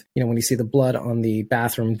snippet of, when you see the blood on the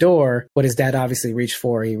bathroom door, what his dad obviously reached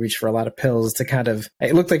for. He reached for a lot of pills to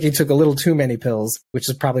it looked like he took a little too many pills, which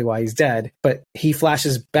is probably why he's dead. But he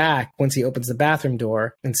flashes back once he opens the bathroom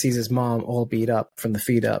door and sees his mom all beat up from the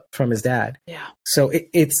feet up from his dad. Yeah. So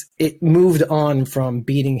it moved on from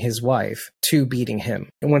beating his wife to beating him.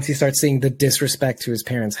 And once he starts seeing the disrespect to his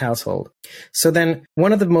parents' household. So then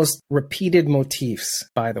one of the most repeated motifs,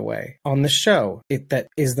 by the way, on the show, that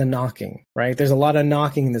is the knocking, right? There's a lot of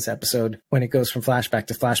knocking in this episode when it goes from flashback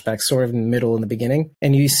to flashback, sort of in the middle and the beginning.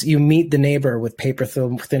 And you meet the neighbor with paper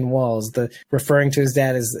thin walls, referring to his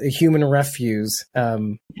dad as a human refuse.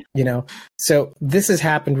 So this has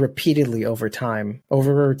happened repeatedly over time,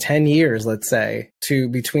 over 10 years, let's say,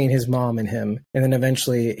 between his mom and him. And then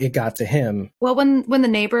eventually it got to him. Well, when the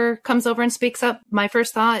neighbor comes over and speaks up, my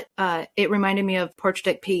first thought, it reminded me of Porch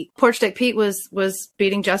Dick Pete. Porch Dick Pete was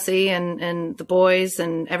beating Jesse and the boys,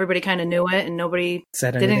 and everybody kind of knew it, and nobody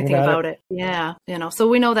did anything about it. Yeah. So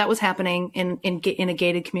we know that was happening in a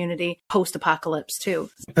gated community post-apocalypse too.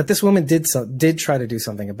 But this woman did try to do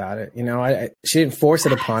something about it. She didn't force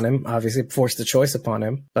it upon him, obviously forced the choice upon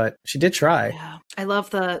him, but she did try. Yeah. I love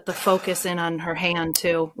the focus in on her hand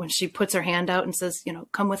too, when she puts her hand out and says,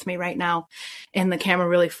 come with me right now. And the camera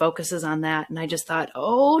really focuses on that. And I just thought,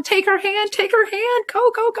 oh, take her hand,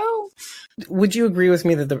 go, go, go. Would you agree with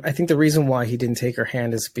me that I think the reason why he didn't take her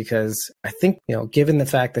hand is because I think, given the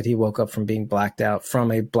fact that he woke up from being blacked out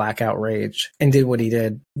from a blackout rage and did what he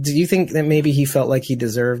did, do you think that maybe he felt like he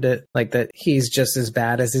deserved it? Like that he's just as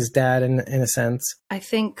bad as his dad in a sense? I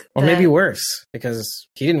think or maybe worse, because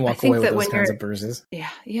he didn't walk away with those kinds of bruises.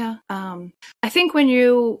 Yeah. I think when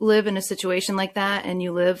you live in a situation like that and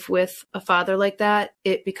you live with a father like that,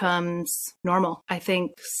 it becomes normal. I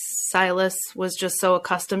think Silas was just so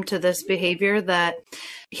accustomed to this behavior clear that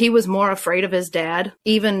he was more afraid of his dad,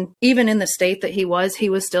 even in the state that he was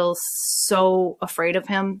still so afraid of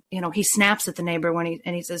him. You know, he snaps at the neighbor when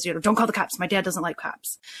he says, you know, don't call the cops. My dad doesn't like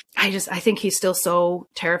cops. I think he's still so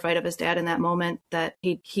terrified of his dad in that moment that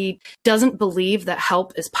he doesn't believe that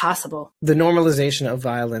help is possible. The normalization of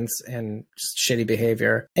violence and just shitty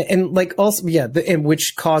behavior, and like also, and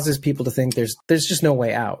which causes people to think there's just no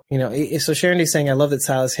way out. You know, so Sharon is saying, I love that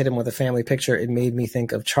Silas hit him with a family picture. It made me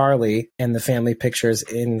think of Charlie and the family pictures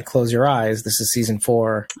in Close Your Eyes. This is season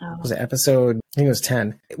 4. Was it episode? I think it was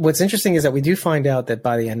 10. What's interesting is that we do find out that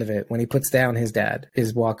by the end of it, when he puts down his dad,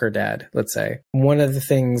 his Walker dad, let's say, one of the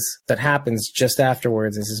things that happens just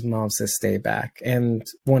afterwards is his mom says, stay back. And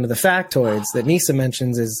one of the factoids that Nyssa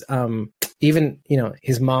mentions is, even, you know,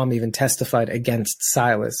 his mom even testified against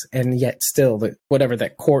Silas, and yet still whatever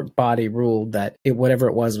that court body ruled that whatever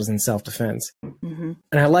it was in self-defense. Mm-hmm.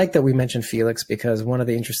 And I like that we mentioned Felix, because one of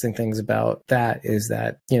the interesting things about that is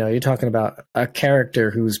that, you know, you're talking about a character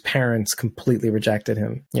whose parents completely rejected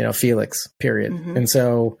him, you know, Felix, period. Mm-hmm. And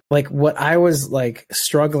so like what I was like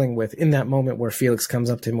struggling with in that moment where Felix comes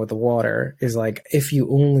up to him with the water is like, if you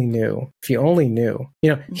only knew, you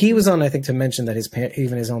know, mm-hmm. He was on, I think, to mention that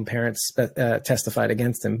even his own parents testified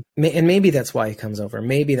against him. And maybe that's why he comes over.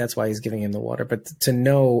 Maybe that's why he's giving him the water. But to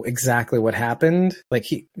know exactly what happened, like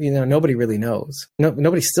nobody really knows.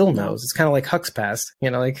 Nobody still knows. It's kind of like Huck's past, you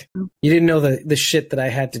know, like you didn't know the shit that I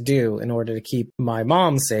had to do in order to keep my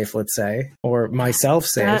mom safe, let's say, or myself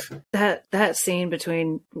safe. That scene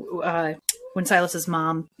between, when Silas's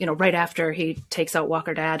mom, you know, right after he takes out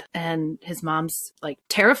Walker dad and his mom's like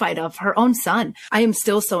terrified of her own son. I am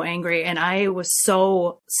still so angry. And I was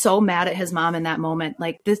so mad at his mom in that moment.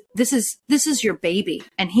 Like this is your baby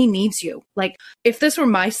and he needs you. Like if this were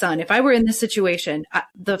my son, if I were in this situation,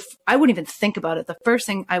 I wouldn't even think about it. The first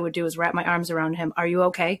thing I would do is wrap my arms around him. Are you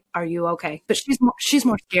okay? Are you okay? But she's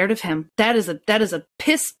more scared of him. That is a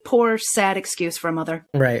piss poor, sad excuse for a mother.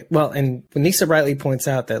 Right. Well, and Nyssa rightly points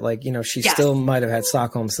out that, like, you know, she still might have had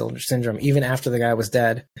Stockholm syndrome even after the guy was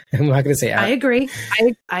dead. I'm not going to say I agree.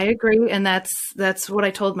 I agree. And that's what I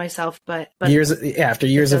told myself. But after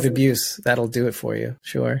years of abuse, that'll do it for you.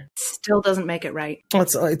 Sure. Still doesn't make it right. Well,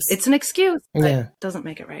 it's an excuse. But it doesn't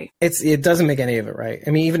make it right. It doesn't make any of it right. I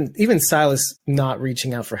mean, even Silas not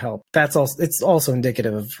reaching out for help, it's also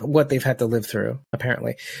indicative of what they've had to live through,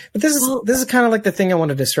 apparently. But this is kind of like the thing I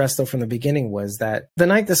wanted to stress though from the beginning was that the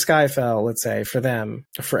night the sky fell, let's say, for them,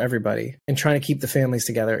 for everybody, and trying to keep the families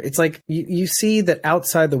together, it's like you see that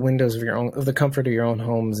outside the windows of the comfort of your own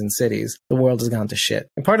homes and cities, the world has gone to shit.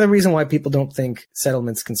 And part of the reason why people don't think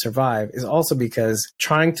settlements can survive is also because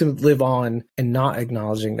trying to live on and not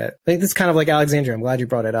acknowledging that, I think it's kind of like Alexandria, I'm glad you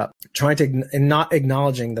brought it up, and not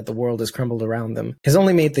acknowledging that the world has crumbled around them has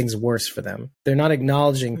only made things worse for them. They're not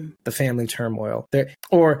acknowledging the family turmoil. They're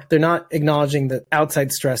not acknowledging the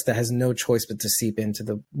outside stress that has no choice but to seep into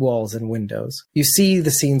the walls and windows. You see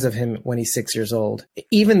the scenes of him when he's 6 years old,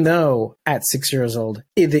 even though at 6 years old,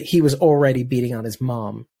 he was already beating on his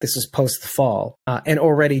mom. This was post the fall, and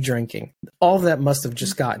already drinking. All of that must have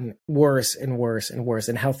just gotten worse and worse and worse,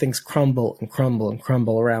 and how things crumble and crumble and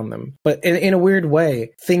crumble around them. But in a weird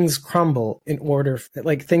way, things crumble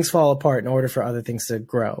things fall apart in order for other things to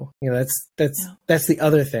grow. You know, that's the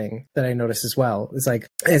other thing that I noticed as well. It's like,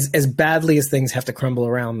 as badly as things have to crumble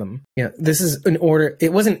around them, you know, this is in order.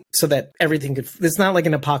 It wasn't so that everything could, it's not like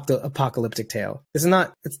an apocalyptic tale. It's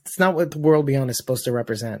not what the world beyond is supposed to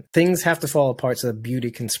represent. Things have to fall apart so that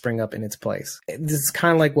beauty can spring up in its place. This is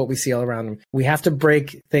kind of like what we see all around them. We have to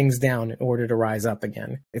break things down in order to rise up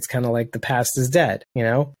again. It's kind of like the past is dead. You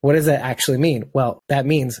know, what does that actually mean? Well, that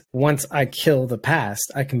means once I kill the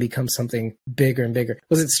past, I can become something bigger and bigger.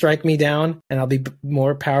 Was it strike me down and I'll be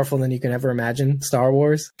more powerful than you can ever imagine? Star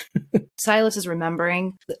Wars. Silas is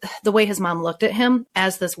remembering the way his mom looked at him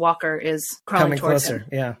as this walker is crawling towards him.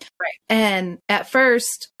 Yeah. Right. And at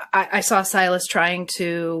first I saw Silas trying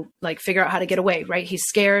to like figure out how to get away, right? He's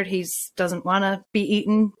scared. He doesn't want to be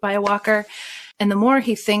eaten by a walker. And the more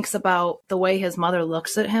he thinks about the way his mother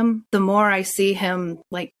looks at him, the more I see him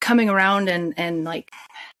like coming around and like,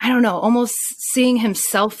 I don't know, almost seeing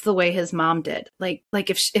himself the way his mom did. Like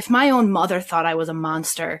if my own mother thought I was a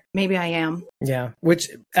monster, maybe I am. Yeah, which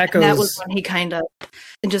echoes. And that was when he kind of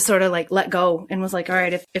just sort of like let go and was like, all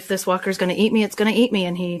right, if this walker's going to eat me, it's going to eat me.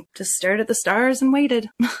 And he just stared at the stars and waited.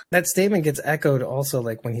 That statement gets echoed also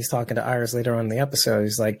like when he's talking to Iris later on in the episode.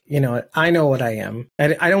 He's like, you know, I know what I am.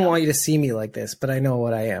 I don't want you to see me like this. this, but I know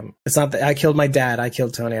what I am. It's not that I killed my dad, I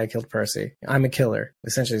killed Tony, I killed Percy. I'm a killer,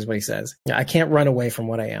 essentially is what he says. I can't run away from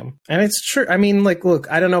what I am. And it's true. I mean, like, look,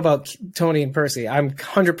 I don't know about Tony and Percy. I'm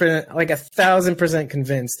 100%, like 1,000%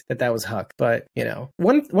 convinced that was Huck. But, you know,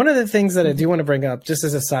 one of the things that I do want to bring up, just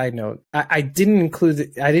as a side note, I didn't include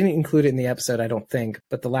it in the episode, I don't think,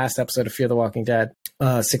 but the last episode of Fear the Walking Dead,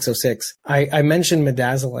 606, I mentioned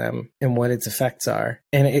midazolam and what its effects are.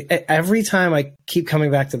 And every time I keep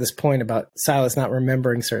coming back to this point about Silas not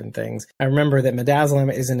remembering certain things, I remember that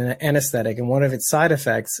midazolam is an anesthetic, and one of its side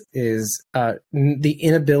effects is the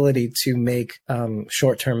inability to make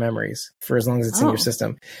short-term memories for as long as it's in your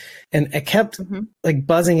system. And it kept like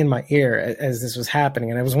buzzing in my ear as this was happening.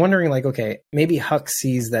 And I was wondering, like, okay, maybe Huck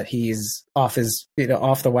sees that he's off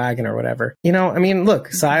the wagon or whatever. You know, I mean, look,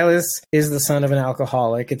 Silas is the son of an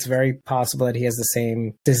alcoholic. It's very possible that he has the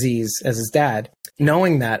same disease as his dad.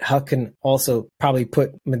 Knowing that, Huck can also probably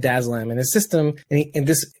put midazolam in his system, and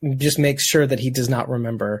this just makes sure that he does not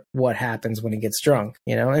remember what happens when he gets drunk,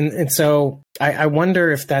 you know? And so I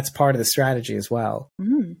wonder if that's part of the strategy as well.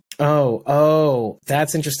 Mm. Oh,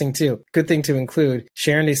 that's interesting too. Good thing to include.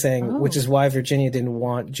 Sharon saying, which is why Virginia didn't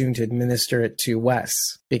want June to administer it to Wes,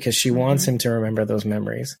 because she wants him to remember those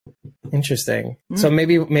memories. Interesting. So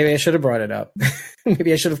maybe I should have brought it up.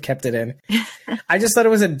 Maybe I should have kept it in. I just thought it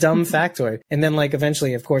was a dumb factoid. And then, like,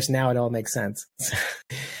 eventually, of course, now it all makes sense.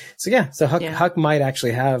 So Huck might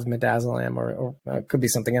actually have midazolam, or it could be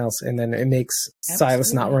something else. And then it makes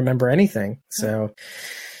Silas not remember anything. So,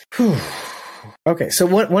 whew. Okay, so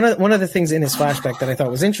one of the things in his flashback that I thought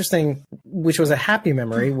was interesting, which was a happy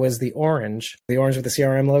memory, was the orange with the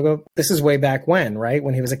CRM logo. This is way back when, right?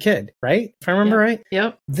 When he was a kid, right? If I remember right?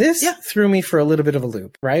 Yep. This threw me for a little bit of a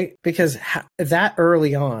loop, right? Because that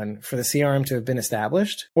early on for the CRM to have been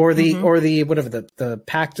established, or the whatever the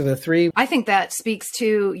Pact of the Three. I think that speaks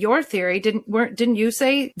to your theory. Didn't you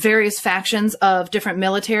say various factions of different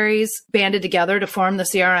militaries banded together to form the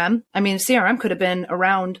CRM? I mean, CRM could have been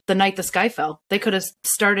around the night the sky fell. They could have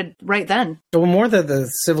started right then. Well, more the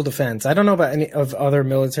civil defense. I don't know about any of other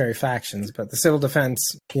military factions, but the civil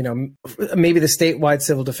defense, you know, maybe the statewide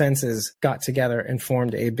civil defenses got together and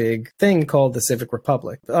formed a big thing called the Civic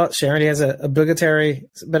Republic. Sharon has a obligatory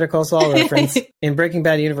Better Call Saul reference. In Breaking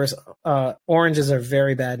Bad universe, oranges are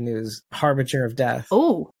very bad news, harbinger of death.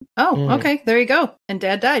 Okay, there you go. And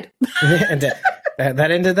Dad died. And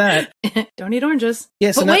that ended that. Don't eat oranges.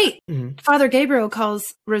 Yeah, but wait, Father Gabriel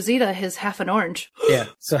calls Rosita his half an orange. Yeah,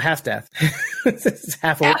 so half death. It's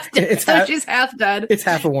she's half dead. It's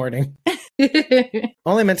half a warning.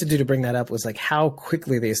 All I meant to do to bring that up was like how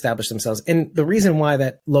quickly they established themselves. And the reason why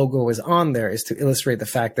that logo is on there is to illustrate the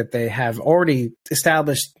fact that they have already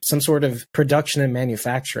established some sort of production and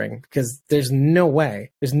manufacturing, because there's no way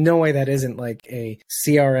that isn't like a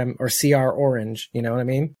CRM or CR orange. You know what I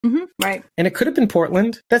mean? Mm-hmm, right. And it could have been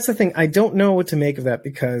Portland. That's the thing. I don't know what to make of that,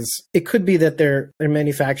 because it could be that their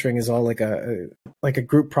manufacturing is all like a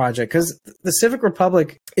group project, because the Civic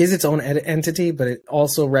Republic is its own entity, but it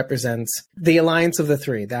also represents the Alliance of the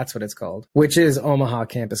Three. That's what it's called, which is Omaha,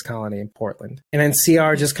 Campus Colony, and Portland. And then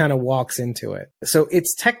CR just kind of walks into it. So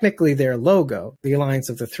it's technically their logo, the Alliance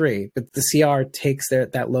of the Three, but the CR takes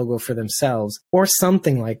that logo for themselves or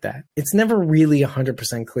something like that. It's never really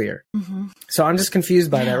 100% clear. Mm-hmm. So I'm just confused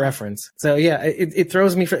by that reference. So yeah, it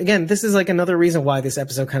throws me again, this is like another reason why this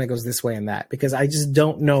episode kind of goes this way and that, because I just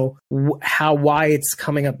don't know why it's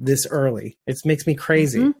coming up this early. It makes me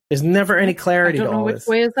crazy. Mm-hmm. There's never any clarity to all this. I don't know which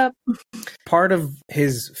way is up. Part of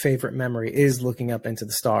his favorite memory is looking up into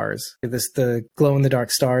the stars. The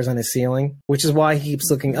glow-in-the-dark stars on his ceiling, which is why he keeps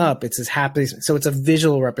looking up. It's his happiest. So it's a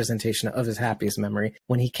visual representation of his happiest memory.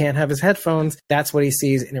 When he can't have his headphones, that's what he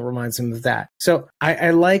sees, and it reminds him of that. So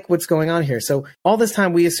I like what's going on here. So all this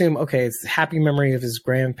time we assume, okay, it's a happy memory of his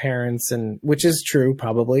grandparents, and which is true,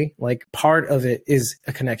 probably. Like part of it is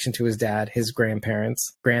a connection to his dad, his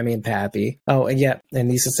grandparents, Grammy and Pappy. Oh, and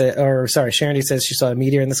Sharon says she saw a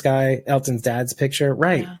meteor in the sky, Elton's dad's picture.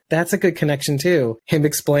 Right. Yeah. That's a good connection too. Him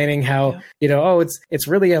explaining how, it's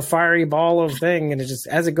really a fiery ball of thing, and it just,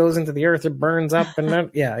 as it goes into the earth, it burns up.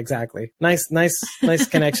 And yeah, exactly. Nice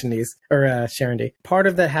connection, Sharon D. Part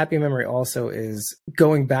of that happy memory also is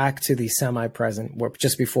going back to the semi-present, where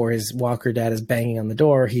just before his Walker dad is banging on the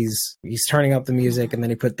door, he's turning up the music, and then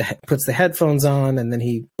he puts the headphones on, and then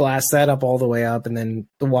he blasts that up all the way up, and then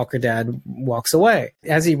the Walker dad walks away.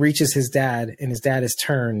 As he reaches his dad, and his dad is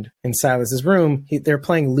turned and Silas's room, they're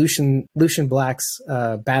playing Lucian Black's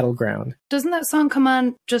Battleground. Doesn't that song come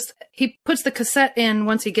on he puts the cassette in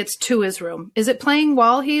once he gets to his room? Is it playing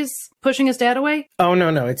while he's pushing his dad away? Oh,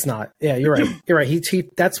 no, it's not. Yeah, you're right. You're right. He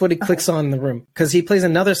that's what he clicks on in the room, because he plays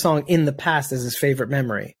another song in the past as his favorite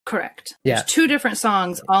memory. Correct. Yeah. There's 2 different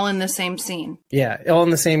songs all in the same scene. Yeah, all in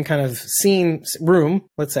the same kind of room,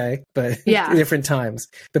 let's say, but different times.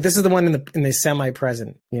 But this is the one in the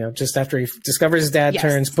semi-present, just after he discovers his dad,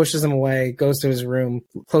 turns, pushes him away, goes to his room,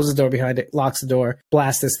 closes the door behind it, locks the door,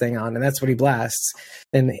 blasts this thing on, and that's what he blasts.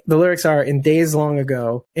 And the lyrics are, in days long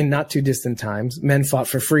ago, in not too distant times, men fought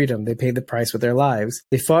for freedom. They paid the price with their lives.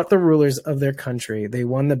 They fought the rulers of their country. They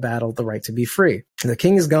won the battle, the right to be free. The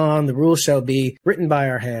king is gone. The rules shall be written by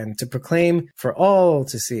our hand to proclaim for all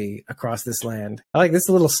to see across this land. I like this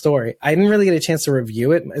little story. I didn't really get a chance to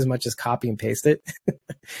review it as much as copy and paste it.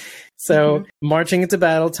 So marching into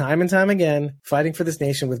battle time and time again, fighting for this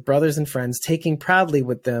nation with brothers and friends, taking proudly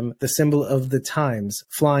with them the symbol of the times,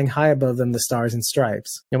 flying high above them the stars and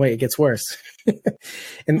stripes. And wait, it gets worse.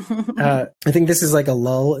 And I think this is like a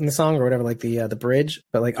lull in the song or whatever, like the bridge.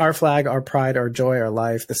 But like, our flag, our pride, our joy, our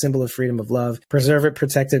life, the symbol of freedom of love, preserve it,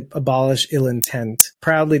 protect it, abolish ill intent,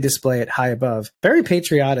 proudly display it high above. Very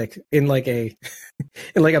patriotic in like a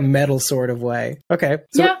in like a metal sort of way. Okay,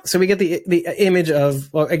 so we get the image of,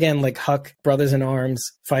 well, again, like Huck, brothers in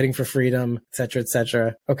arms, fighting for freedom, etc.,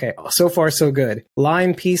 etc. Okay, so far so good. Lie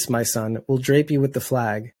in peace, my son, will drape you with the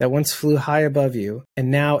flag that once flew high above you,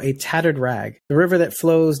 and now a tattered rag. The river that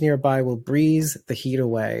flows nearby will breeze the heat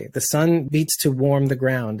away. The sun beats to warm the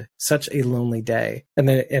ground. Such a lonely day. And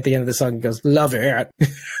then at the end of the song, it goes, love it.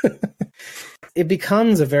 It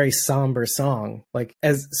becomes a very somber song, like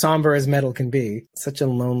as somber as metal can be. Such a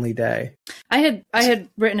lonely day. I had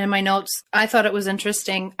written in my notes, I thought it was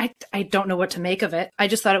interesting. I don't know what to make of it. I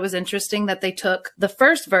just thought it was interesting that they took the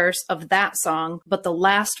first verse of that song, but the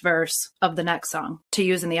last verse of the next song to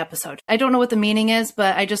use in the episode. I don't know what the meaning is,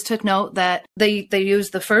 but I just took note that they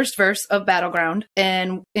used the first verse of Battleground,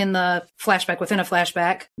 and in the flashback within a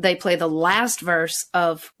flashback, they play the last verse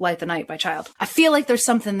of Light the Night by Child. I feel like there's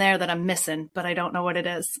something there that I'm missing, but I don't know what it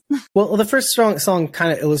is. Well, the first song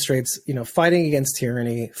kind of illustrates, fighting against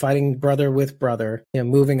tyranny, fighting brother with brother,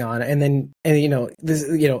 moving on, and this,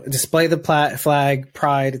 display the flag,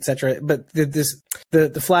 pride, etc. But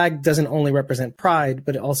the flag doesn't only represent pride,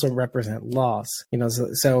 but it also represent loss.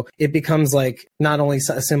 So it becomes like not only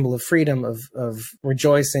a symbol of freedom, of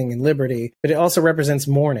rejoicing and liberty, but it also represents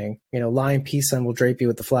mourning. Lie in peace, son, will drape you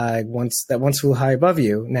with the flag once flew high above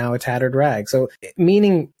you, now a tattered rag. So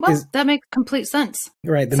meaning that makes complete sense.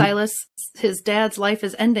 Right. Silas, his dad's life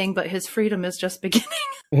is ending, but his freedom is just beginning.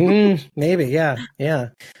 Maybe. Yeah.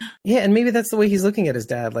 And maybe that's the way he's looking at his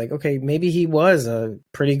dad. Like, okay, maybe he was a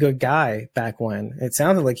pretty good guy back when. It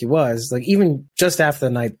sounded like he was, like, even just after the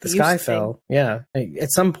night the sky fell. Yeah.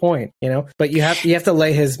 At some point, but you have to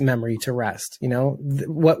lay his memory to rest.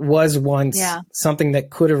 What was once something that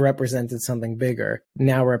could have represented something bigger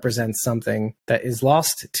now represents something that is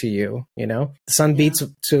lost to you. The sun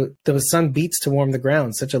beats to warm the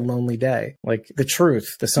ground. Such a lonely day. Like the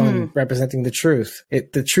truth, the sun representing the truth.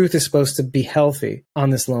 The truth is supposed to be healthy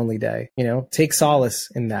on this lonely day. Take solace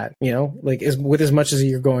in that. Like with as much as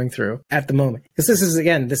you're going through at the moment. Because this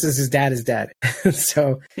is his dad is dead.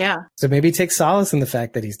 So maybe take solace in the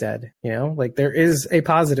fact that he's dead. Like there is a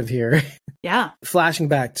positive here. Yeah. Flashing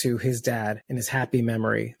back to his dad and his happy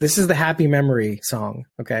memory. This is the happy memory song.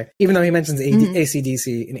 Okay. Even though he mentions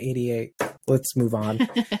AC/DC in 88. Let's move on.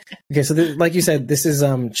 Okay, so like you said, this is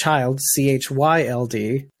Child,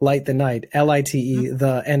 CHYLD, Light the Night, LITE,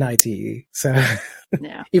 the NITE. So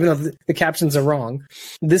yeah. Even though the captions are wrong,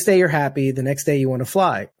 this day you're happy, the next day you want to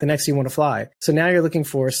fly, the next you want to fly. So now you're looking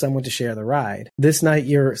for someone to share the ride. This night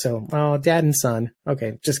dad and son.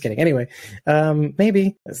 Okay, just kidding. Anyway,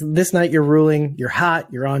 maybe this night you're ruling, you're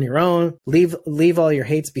hot, you're on your own, leave all your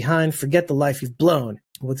hates behind, forget the life you've blown.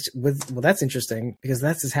 Well, that's interesting because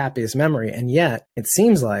that's his happiest memory. And yet it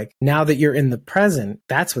seems like now that you're in the present,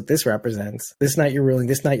 that's what this represents. This night you're ruling,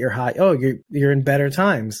 this night you're high. Oh, you're in better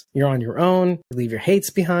times. You're on your own. You leave your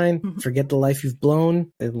hates behind. Forget the life you've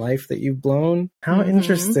blown, the life that you've blown. How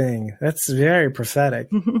interesting. That's very prophetic.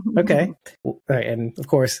 Okay. And of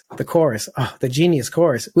course, the chorus. Oh, the genius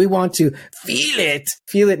chorus. We want to feel it.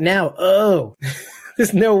 Feel it now. Oh,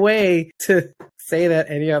 there's no way to say that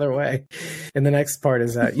any other way. And the next part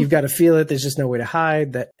is that you've got to feel it. There's just no way to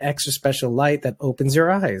hide that extra special light that opens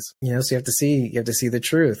your eyes. You know, so you have to see the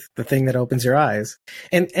truth, the thing that opens your eyes.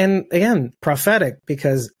 And again, prophetic,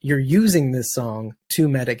 because you're using this song to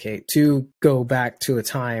medicate, to go back to a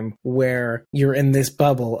time where you're in this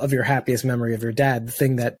bubble of your happiest memory of your dad,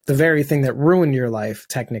 the very thing that ruined your life,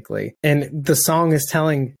 technically. And the song is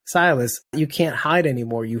telling Silas, you can't hide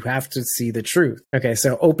anymore. You have to see the truth. Okay,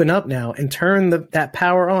 so open up now and turn that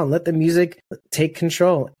power on. Let the music take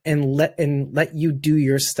control and let you do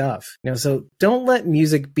your stuff. You know, so don't let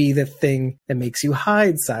music be the thing that makes you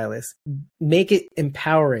hide, Silas. Make it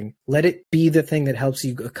empowering. Let it be the thing that helps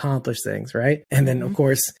you accomplish things, right? And then, of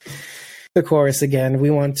course, the chorus again. We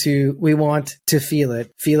want to feel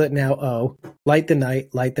it. Feel it now. Oh, light the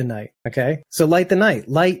night. Light the night. Okay, so light the night.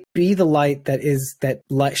 Light, be the light that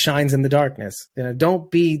light shines in the darkness. You know,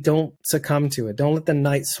 don't succumb to it. Don't let the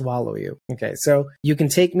night swallow you. Okay, so you can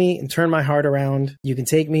take me and turn my heart around. You can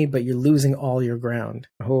take me, but you're losing all your ground.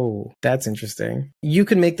 Oh, that's interesting. You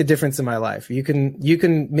can make the difference in my life. You could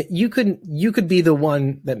be the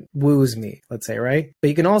one that woos me, let's say, right? But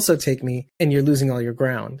you can also take me and you're losing all your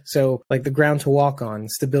ground. So like the ground to walk on,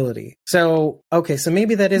 stability. So, okay, so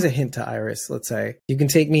maybe that is a hint to Iris, let's say. You can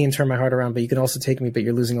take me and turn my heart around, but you can also take me, but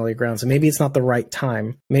you're losing all your ground. So maybe it's not the right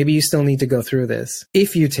time. Maybe you still need to go through this.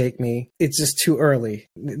 If you take me, it's just too early.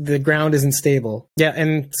 The ground isn't stable. Yeah,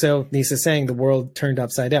 and so Nisa's saying the world turned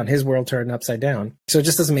upside down. His world turned upside down. So it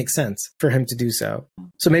just doesn't make sense for him to do so.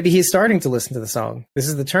 So maybe he's starting to listen to the song. This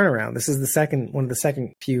is the turnaround. This is one of the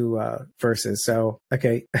second few verses. So,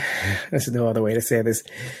 okay, there's no other way to say this.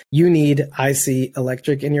 You need, I see,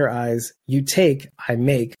 electric in your eyes. You take, I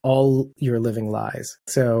make, all your living lies.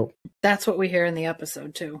 So that's what we hear in the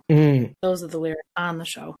episode too. Those are the lyrics on the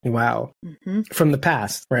show. Wow. From the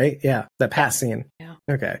past, right? Yeah, the past scene. Yeah.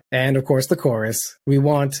 Okay. And of course the chorus. We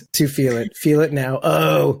want to feel it. Feel it now.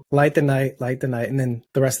 Oh, light the night, light the night. And then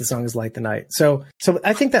the rest of the song is light the night. So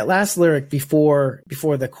I think that last lyric before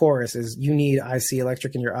the chorus is you need, I see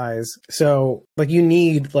electric in your eyes. So like you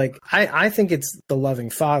need, like, I think it's the loving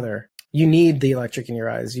father. You need the electric in your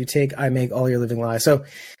eyes. You take, I make, all your living lies. So,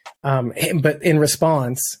 but in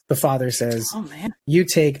response, the father says, "Oh man, you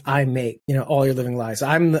take, I make, all your living lies.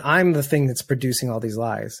 I'm the thing that's producing all these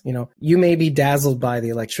lies. You may be dazzled by the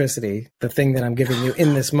electricity, the thing that I'm giving you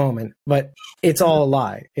in this moment, but it's all a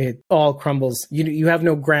lie. It all crumbles. You have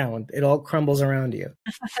no ground. It all crumbles around you."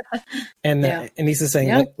 And and he's just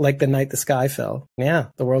saying, like the night the sky fell. Yeah,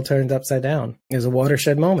 the world turned upside down. It was a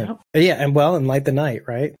watershed moment. Yep. Yeah, and light the night,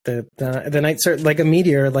 right? The night, like a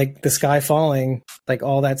meteor, like the sky falling, like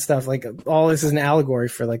all that stuff. Like all this is an allegory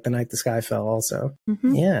for like the night the sky fell. Also,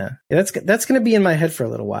 yeah, that's going to be in my head for a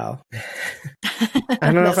little while.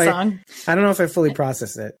 I don't know if I fully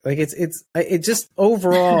processed it. Like it just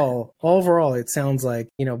overall, it sounds like,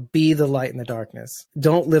 be the light in the darkness.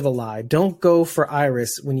 Don't live a lie. Don't go for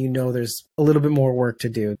Iris when you know there's a little bit more work to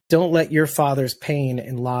do. Don't let your father's pain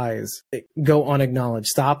and lies go unacknowledged.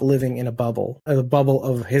 Stop living in a bubble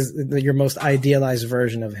of your most idealized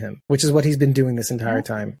version of him, which is what he's been doing this entire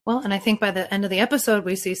time. Well, and I think by the end of the episode,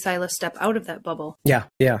 we see Silas step out of that bubble. Yeah.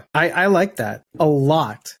 I like that a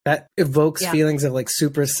lot. That evokes feelings of like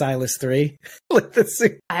Super Silas 3. Like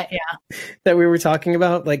that we were talking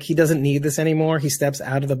about. Like he doesn't need this anymore. He steps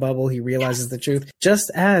out of the bubble. He realizes the truth. Just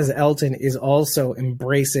as Elton is also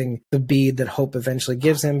embracing the bead that hope eventually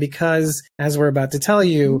gives him, because as we're about to tell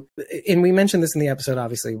you, and we mentioned this in the episode,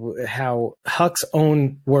 obviously, how Huck's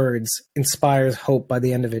own words inspires hope by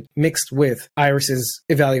the end of it, mixed with Iris's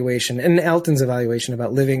evaluation and Elton's evaluation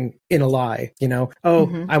about living in a lie.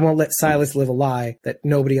 I won't let Silas live a lie that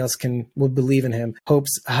nobody else will believe in him.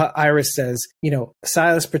 Iris says,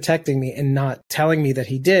 Silas protecting me and not telling me that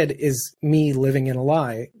he did is me living in a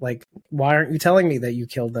lie. Like, why aren't you telling me that you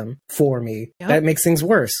killed them for me? Yep. That makes things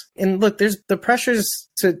worse. And look, there's the pressures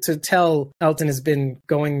to tell Elton has been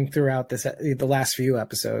going throughout the last few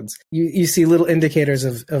episodes. You see little indicators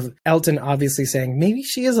of Elton obviously saying, maybe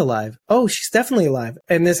she is alive. Oh, she's definitely alive.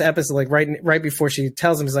 And this episode, like right before she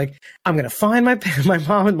tells him, is like, I'm going to find my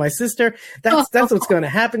mom and my sister. That's what's going to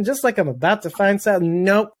happen. Just like I'm about to find something.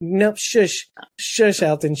 Nope. Shush,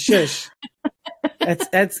 Elton, shush.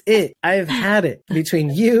 That's it. I've had it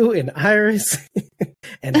between you and Iris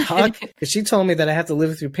and Huck, because she told me that I have to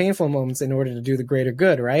live through painful moments in order to do the greater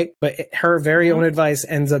good, right? But her very own advice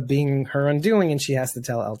ends up being her undoing, and she has to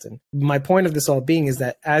tell Elton. My point of this all being is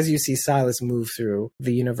that as you see Silas move through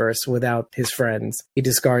the universe without his friends, he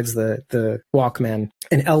discards the Walkman,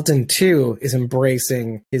 and Elton too is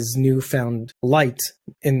embracing his newfound light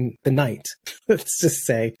in the night. Let's just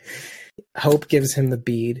say. Hope gives him the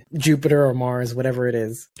bead, Jupiter or Mars, whatever it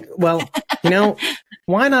is. Well,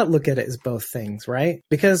 Why not look at it as both things, right?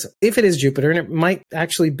 Because if it is Jupiter, and it might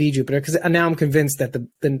actually be Jupiter, because now I'm convinced that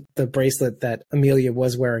the bracelet that Amelia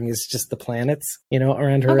was wearing is just the planets,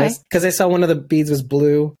 around her wrist. Because I saw one of the beads was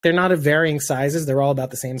blue. They're not of varying sizes. They're all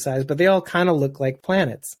about the same size, but they all kind of look like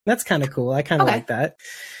planets. That's kind of cool. I kind of like that.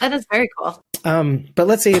 That is very cool. But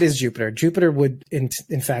let's say it is Jupiter. Jupiter would, in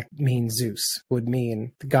fact, mean Zeus, would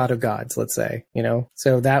mean the god of gods, let's say,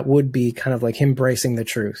 So that would be kind of like him bracing the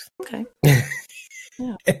truth. Okay.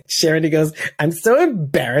 Yeah. Sharon goes, I'm so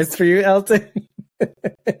embarrassed for you, Elton.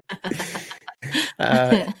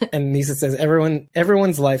 And Nisa says,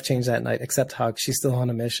 everyone's life changed that night except Huck. She's still on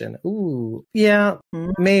a mission. Ooh, yeah,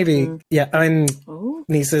 maybe. Yeah,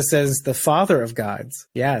 Nisa says the father of gods.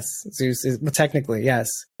 Yes, Zeus is, well, technically, yes.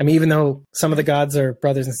 I mean, even though some of the gods are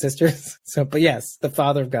brothers and sisters. But yes, the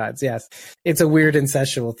father of gods. Yes, it's a weird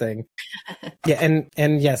incestual thing. Yeah,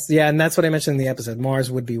 and yes, yeah, and that's what I mentioned in the episode. Mars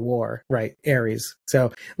would be war, right? Aries.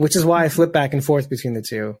 So, which is why I flip back and forth between the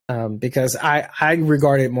two, because I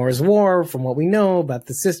regard it more as war from what we know about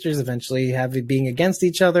the sisters eventually being against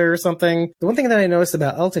each other or something. The one thing that I noticed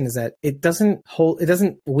about Elton is that it doesn't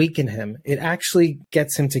weaken him. It actually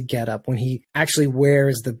gets him to get up when he actually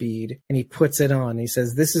wears the bead and he puts it on. He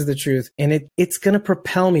says, this is the truth. And it's going to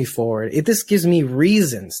propel me forward. This gives me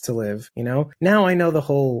reasons to live, Now I know the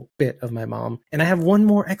whole bit of my mom, and I have one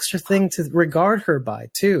more extra thing to regard her by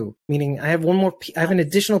too. Meaning I have I have an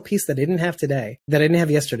additional piece that I didn't have today, that I didn't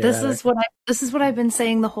have yesterday. This is what I've been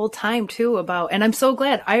saying the whole time too about, and I'm so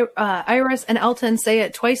glad Iris and Elton say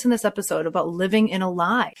it twice in this episode about living in a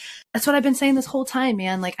lie. That's what I've been saying this whole time,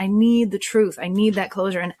 man. Like, I need the truth. I need that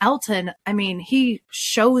closure. And Elton, I mean, he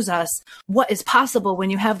shows us what is possible when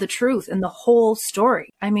you have the truth in the whole story.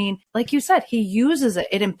 I mean, like you said, he uses it.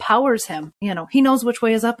 It empowers him. He knows which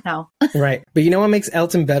way is up now. Right. But you know what makes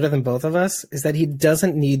Elton better than both of us is that he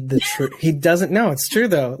doesn't need the truth. No, it's true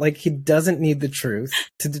though. Like, he doesn't need the truth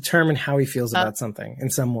to determine how he feels about something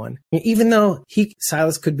and someone. Even though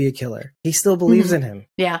Silas could be a killer, he still believes in him.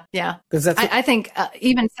 Yeah. Yeah. I think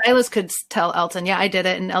even Silas could tell Elton, yeah, I did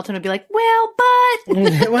it. And Elton would be like, well,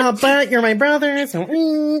 but you're my brother. So,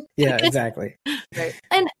 yeah, exactly. Right.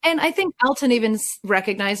 And I think Elton even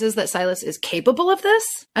recognizes that Silas is capable of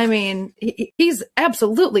this. I mean, he's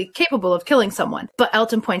absolutely capable of killing someone. But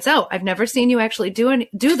Elton points out, I've never seen you actually do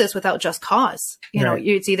this without just cause.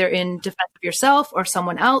 It's either in defense of yourself or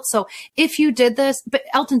someone else. So if you did this, but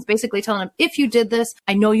Elton's basically telling him, if you did this,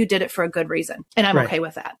 I know you did it for a good reason. And I'm okay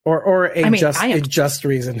with that. Or a just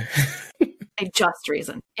reason. A just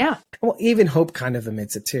reason. Yeah. Well, even Hope kind of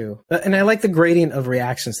admits it too. And I like the gradient of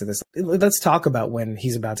reactions to this. Let's talk about when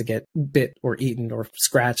he's about to get bit or eaten or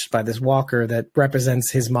scratched by this walker that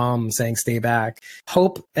represents his mom saying, stay back.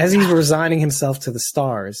 Hope, as he's resigning himself to the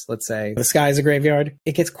stars, let's say, the sky is a graveyard,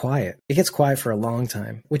 it gets quiet. It gets quiet for a long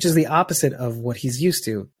time, which is the opposite of what he's used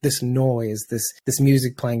to. This noise, this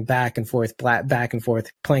music playing back and forth,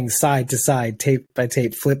 playing side to side, tape by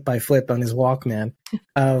tape, flip by flip on his Walkman.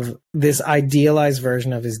 Of this idealized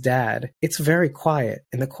version of his dad. It's very quiet.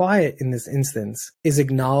 And the quiet in this instance is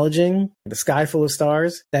acknowledging the sky full of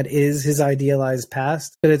stars that is his idealized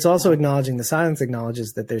past, but it's also acknowledging the silence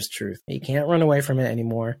acknowledges that there's truth. You can't run away from it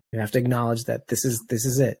anymore. You have to acknowledge that this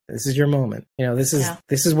is it. This is your moment. This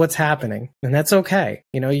is what's happening. And that's okay.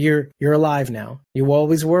 You're alive now. You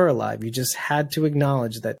always were alive. You just had to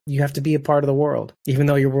acknowledge that you have to be a part of the world, even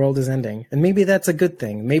though your world is ending. And maybe that's a good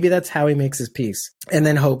thing. Maybe that's how he makes his peace. And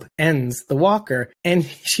then Hope ends the walker and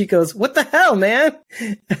she goes, what the hell, man?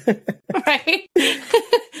 Right.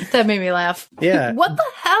 That made me laugh. Yeah. What the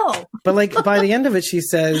hell? But like by the end of it, she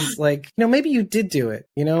says maybe you did do it.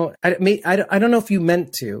 I don't know if you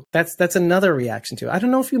meant to. That's another reaction to it. I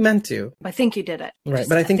don't know if you meant to. I think you did it. Right.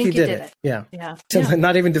 But I think you did it. Yeah. Yeah.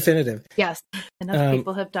 Not even definitive. Yes. Enough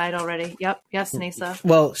people have died already. Yep. Yes, Nisa.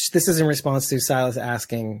 Well, this is in response to Silas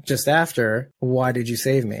asking just after, why did you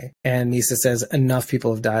save me? And Nisa says, enough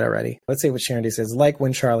people have died already. Let's say what Sharon D says, like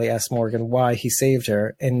when Charlie asked Morgan why he saved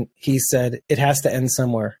her. And he said, it has to end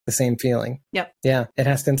somewhere. The same feeling. Yep. Yeah. It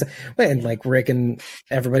has to end. And like Rick and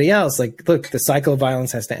everybody else, like, look, the cycle of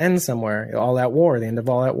violence has to end somewhere. All Out War, the end of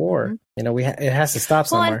All Out War. Mm-hmm. It has to stop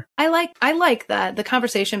somewhere. I like that the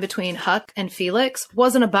conversation between Huck and Felix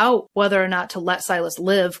wasn't about whether or not to let Silas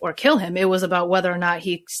live or kill him. It was about whether or not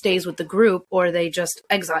he stays with the group or they just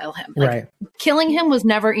exile him. Right. Killing him was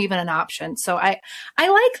never even an option. So I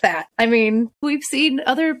like that. I mean, we've seen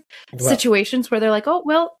other situations where they're like, oh,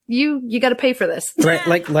 well, you got to pay for this. Right.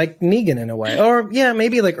 Like Negan in a way. Or yeah,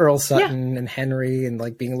 maybe like Earl Sutton and Henry and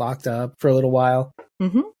like being locked up for a little while.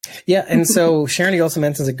 Mm-hmm. Yeah, and so Sharon also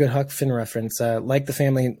mentions a good Huck Finn reference, like the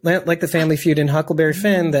family feud in Huckleberry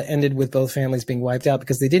Finn that ended with both families being wiped out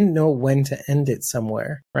because they didn't know when to end it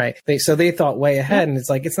somewhere, right? So they thought way ahead, and it's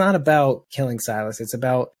like, it's not about killing Silas. It's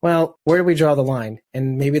about, well, where do we draw the line?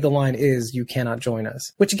 And maybe the line is, you cannot join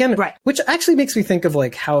us. Which again, which actually makes me think of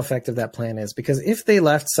like how effective that plan is, because if they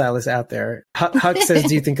left Silas out there, Huck says,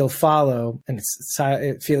 do you think he'll follow? And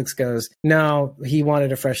Felix goes, no, he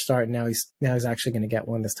wanted a fresh start, and now he's actually going to get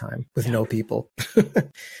one this time with no people.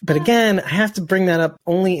 But again, I have to bring that up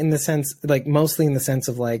only in the sense, like mostly in the sense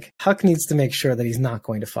of like, Huck needs to make sure that he's not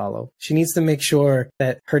going to follow. She needs to make sure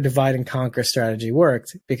that her divide and conquer strategy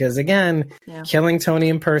worked, because again, killing Tony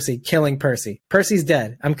and killing Percy. Percy's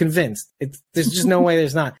dead. I'm convinced. There's just no way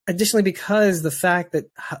there's not. Additionally, because the fact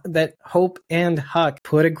that Hope and Huck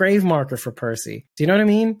put a grave marker for Percy. Do you know what I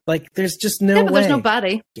mean? Like, there's just no way. There's no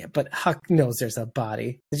body. Yeah, but Huck knows there's a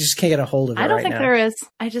body. They just can't get a hold of it. I don't right think now. there is.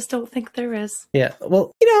 I just don't think there is. Yeah.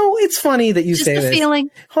 Well, it's funny that you just say a this. Feeling.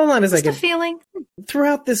 Hold on a second. Just a feeling.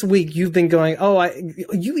 Throughout this week, you've been going,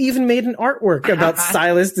 you even made an artwork about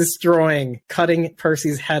Silas cutting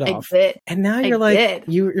Percy's head off. I did. And now you're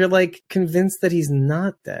you're like convinced that he's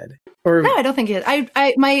not dead. Or no, I don't think he is.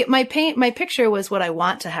 My picture was what I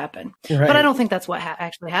want to happen, right. But I don't think that's what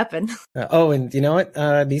actually happened. And you know what?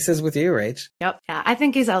 Lisa's with you, Rach. Yep. Yeah, I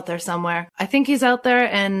think he's out there somewhere. I think he's out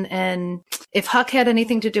there, and if Huck had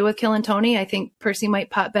anything to do with killing Tony, I think Percy might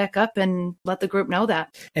pop back up and let the group know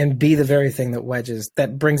that. And be the very thing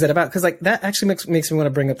that brings it about. Because like that actually makes me want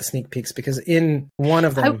to bring up the sneak peeks, because in one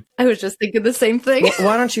of them, I was just thinking the same thing.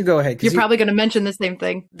 Why don't you go ahead? You're probably going to mention the same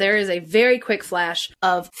thing. There is a very quick flash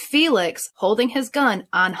of Felix holding his gun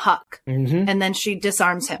on Huck, and then she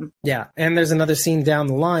disarms him. Yeah, and there's another scene down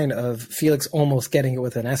the line of Felix almost getting it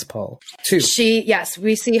with an S-Pole, too.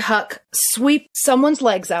 We see Huck sweep someone's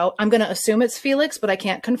legs out. I'm going to assume it's Felix, but I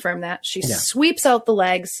can't confirm that. She sweeps out the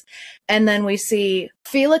legs, and then we see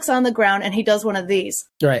Felix on the ground, and he does one of these.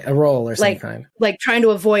 Right, a roll or some kind. Like trying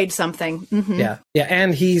to avoid something. Mm-hmm. Yeah,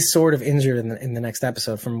 and he's sort of injured in the next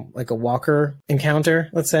episode from like a walker encounter,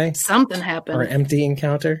 let's say. Something happened. Or empty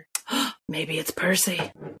encounter. Maybe it's Percy.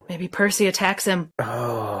 Maybe Percy attacks him.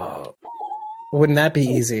 Oh. Wouldn't that be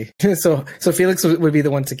easy? So Felix would be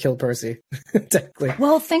the one to kill Percy, technically.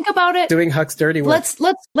 Well, think about it. Doing Huck's dirty work.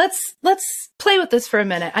 Let's play with this for a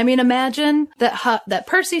minute. I mean, imagine that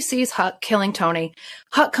Percy sees Huck killing Tony.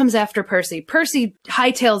 Huck comes after Percy. Percy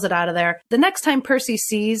hightails it out of there. The next time Percy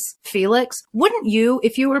sees Felix, wouldn't you,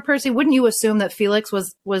 if you were Percy, wouldn't you assume that Felix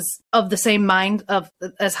was of the same mind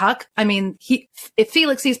as Huck? I mean, if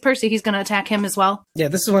Felix sees Percy, he's going to attack him as well. Yeah,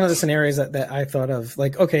 this is one of the scenarios that I thought of.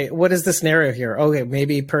 Like, okay, what is the scenario here? Okay,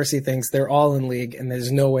 maybe Percy thinks they're all in league and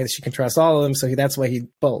there's no way that she can trust all of them, so that's why he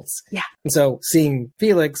bolts. Yeah. And so seeing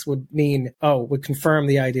Felix would confirm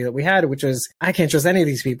the idea that we had, which was, I can't trust any of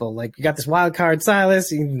these people. Like, you got this wild card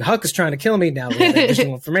Silas, and Huck is trying to kill me now with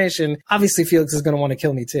additional information. Obviously, Felix is going to want to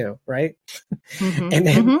kill me too, right? Mm-hmm. And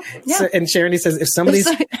then, and Sharon says, if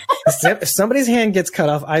somebody's hand gets cut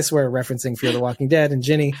off, I swear, referencing Fear the Walking Dead and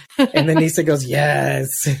Ginny. And then Nisa goes, yes.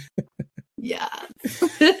 Yeah.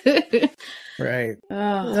 Right.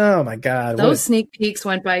 Oh my God. Those sneak peeks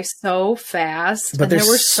went by so fast. But there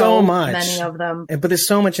were so many of them. But there's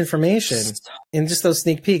so much information in just those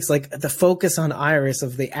sneak peeks. Like the focus on Iris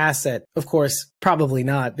of the asset, of course, probably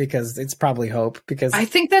not, because it's probably Hope. Because I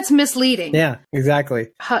think that's misleading. Yeah, exactly.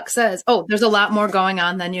 Huck says, there's a lot more going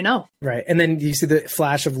on than you know. Right. And then you see the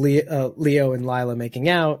flash of Leo and Lila making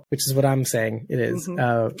out, which is what I'm saying it is.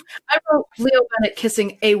 Mm-hmm. I wrote Leo Bennett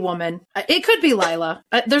kissing a woman. It could be Lila.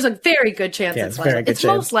 There's a very good chance it's Lila. Very good it's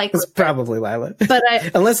chance. Most likely. It's probably Lila. But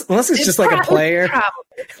unless it's just like a player.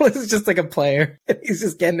 Unless it's just like a player. He's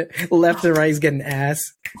just getting left and right. He's getting ass.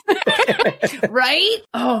 Right?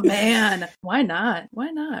 Oh, man. Why not? Why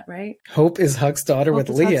not? Right? Hope is Huck's daughter with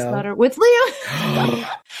Leo. With Leo?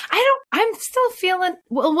 I'm still feeling.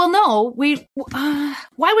 Well, no.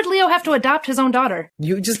 Why would Leo have to adopt his own daughter?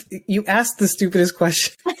 You asked the stupidest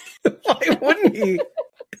question. Why wouldn't he?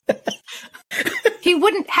 He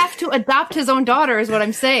wouldn't have to adopt his own daughter, is what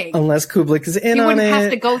I'm saying. Unless Kublek is in on it. He wouldn't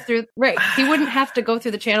have to go through, right. He wouldn't have to go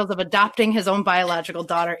through the channels of adopting his own biological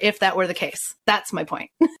daughter if that were the case. That's my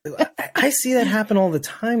point. I see that happen all the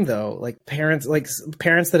time, though. Like parents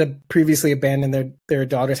that have previously abandoned their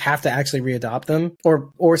daughters have to actually readopt them,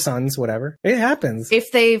 or sons, whatever. It happens.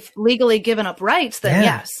 If they've legally given up rights, then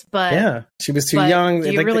yes. But yeah, she was too young.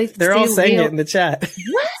 Do you really they're all saying Leo... it in the chat.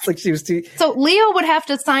 What? It's like she was too. So Leo would have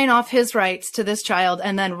to sign off his right rights to this child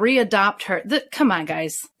and then readopt her. Come on,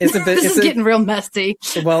 guys. It's a bit, this is getting real messy.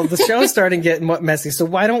 Well, the show's starting to get messy, so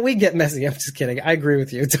why don't we get messy? I'm just kidding. I agree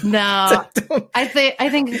with you. No, I think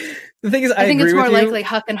the thing is, I think it's more likely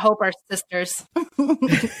Huck and Hope are sisters.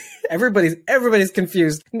 Everybody's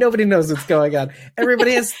confused. Nobody knows what's going on.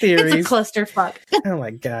 Everybody has theories. It's a clusterfuck. Oh my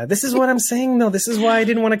God. This is what I'm saying though. This is why I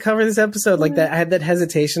didn't want to cover this episode like that. I had that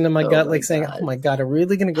hesitation in my gut, like saying, oh my God, I'm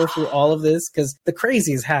really going to go through all of this because the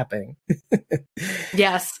crazy is happening.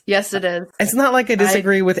 Yes, it is. It's not like I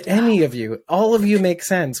disagree with any of you. All of you make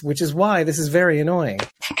sense, which is why this is very annoying.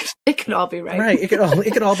 It could all be right. Right. It could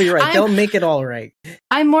all be right. They'll make it all right.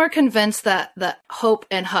 I'm more convinced that Hope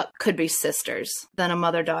and Huck could be sisters than a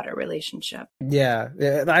mother-daughter relationship. Yeah.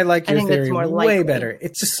 I like your theory way better.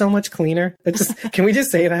 It's just so much cleaner. Can we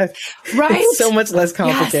just say that? Right. It's so much less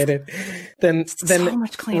complicated than so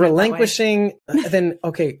much cleaner relinquishing,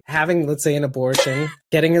 having, let's say, an abortion,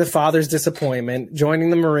 getting the father's disappointment,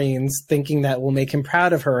 joining the Marines, thinking that will make him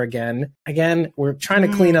proud of her again. Again, we're trying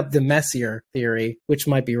to clean up the messier theory, which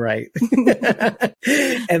might be right.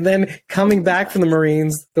 And then coming back from the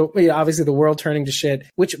Marines, obviously the world turning to shit,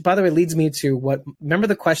 which, by the way, leads me to remember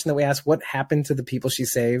the question that we asked, what happened to the people she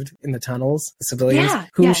saved in the tunnels, the civilians,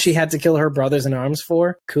 whom she had to kill her brothers in arms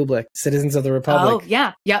for? Kublai, Citizens of the Republic. Oh,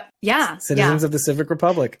 yeah. Yep. Yeah. Citizens of the Civic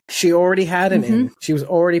Republic. She already had an in. She was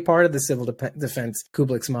already part of the civil defense,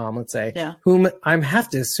 Kublai's mom, let's say, whom I have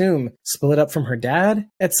to assume split up from her dad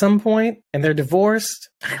at some point, and they're divorced.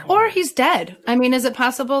 Or he's dead. I mean, is it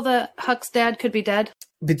possible that Huck's dad could be dead?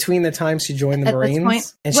 Between the time she joined the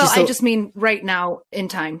Marines? And I just mean right now in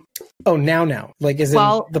time. Oh, now. Like, is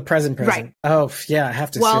it the present? Right. Oh, yeah, I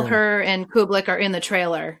have to While assume. her and Kublai are in the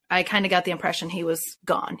trailer, I kind of got the impression he was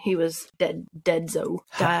gone. He was dead-zo.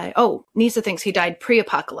 Oh, Nisa thinks he died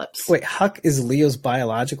pre-apocalypse. Wait, Huck is Leo's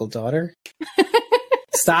biological daughter?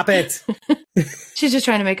 Stop it. She's just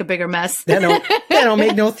trying to make a bigger mess. That don't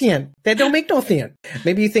make no thing. That don't make no thing.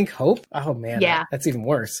 Maybe you think Hope? Oh, man. Yeah. That's even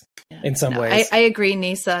worse in some ways. I agree,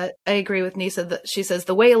 Nisa. I agree with Nisa that she says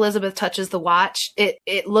the way Elizabeth touches the watch,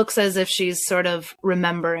 it looks as if she's sort of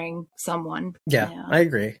remembering someone. Yeah, I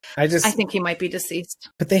agree. I think he might be deceased.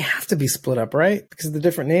 But they have to be split up, right? Because of the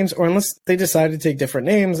different names, or unless they decide to take different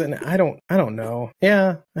names, and I don't know.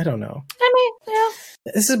 Yeah, I don't know. I mean, yeah.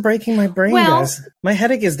 This is breaking my brain, guys. My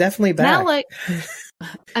headache is definitely back.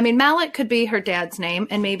 Malak could be her dad's name,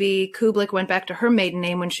 and maybe Kublai went back to her maiden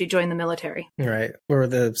name when she joined the military. Right. Or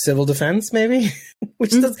the civil defense, maybe? By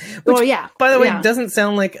the way, doesn't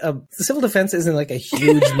sound like the civil defense isn't like a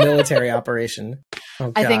huge military operation. Oh,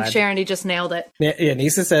 God. I think Sharon just nailed it. Yeah,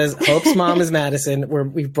 Nisa says, Hope's mom is Madison.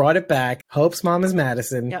 We've brought it back. Hope's mom is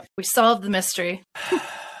Madison. Yep, we solved the mystery.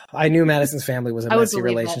 I knew Madison's family was a messy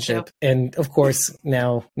relationship. And of course,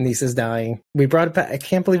 now Nisa's dying. We brought it back. I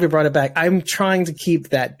can't believe we brought it back. I'm trying to keep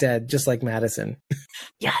that dead, just like Madison.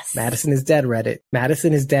 Yes. Madison is dead, Reddit.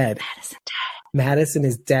 Madison is dead. Madison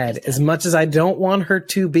is dead. As much as I don't want her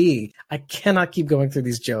to be, I cannot keep going through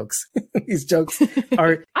these jokes. These jokes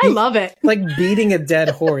are... I love it. Like beating a dead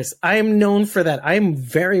horse. I am known for that. I am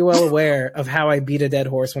very well aware of how I beat a dead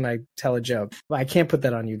horse when I tell a joke. But I can't put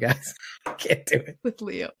that on you guys. I can't do it. With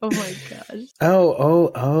Leo. Oh my gosh.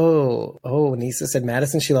 Oh, Nisa said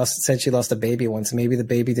Madison, she lost a baby once. Maybe the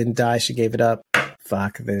baby didn't die. She gave it up.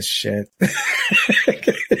 Fuck this shit.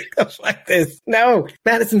 Fuck this. No,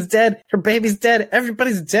 Madison's dead. Her baby's dead.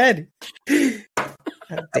 Everybody's dead.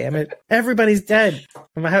 God damn it. Everybody's dead.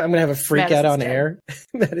 I'm going to have a freak out on air.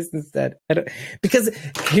 Madison's dead. Because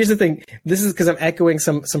here's the thing. This is because I'm echoing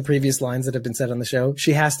some previous lines that have been said on the show.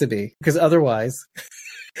 She has to be, because otherwise...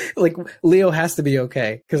 Like, Leo has to be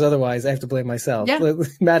okay, because otherwise I have to blame myself. Yeah.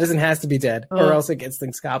 Madison has to be dead, or else it gets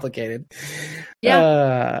things complicated.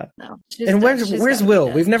 Yeah. No. And where's Will?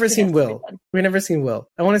 We've never seen Will. We've never seen Will.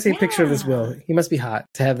 I want to see a picture of this Will. He must be hot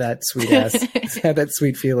to have that sweet ass, to have that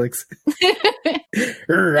sweet Felix.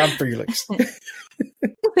 I'm Felix.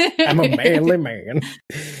 I'm a manly man.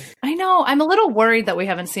 I know. I'm a little worried that we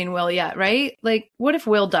haven't seen Will yet, right? Like, what if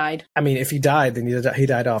Will died? I mean, if he died, then he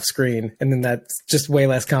died off screen, and then that's just way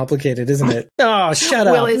less complicated, isn't it? Oh, shut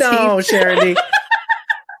up. No, Sharon.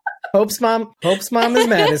 Hope's mom is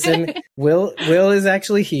Madison. Will is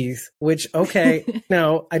actually Heath, which, okay,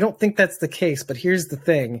 no, I don't think that's the case, but here's the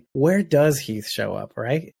thing. Where does Heath show up,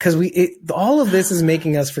 right? Because all of this is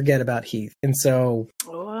making us forget about Heath. And so...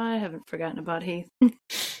 Oh, I haven't forgotten about Heath.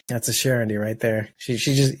 That's a Sharondy right there.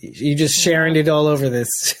 You just Sharoned it all over this.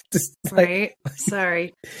 Right?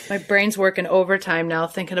 Sorry. My brain's working overtime now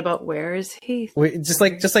thinking about where is he? Just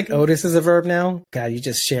like Otis is a verb now. God, you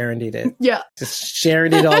just Sharondied it. Yeah. Just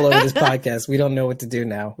Sharondied all over this podcast. We don't know what to do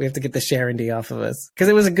now. We have to get the Sharondy off of us. Because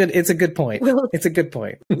it's a good point. It's a good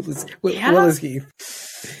point. Will is Heath.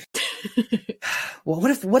 Well,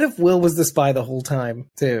 what if Will was the spy the whole time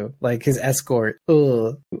too, like his escort?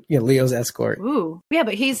 Leo's escort. Ooh, yeah,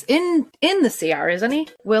 but he's in the CR, isn't he?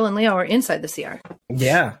 Will and Leo are inside the CR.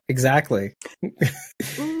 Yeah, exactly.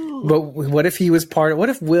 But what if he was what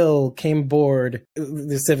if Will came aboard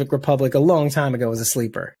the Civic Republic a long time ago as a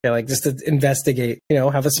sleeper? Yeah, like just to investigate,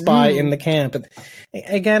 have a spy in the camp. And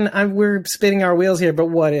again, we're spinning our wheels here, but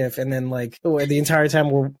what if? And then like the entire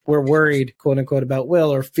time we're worried, quote unquote, about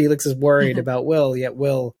Will, or Felix is worried about Will, yet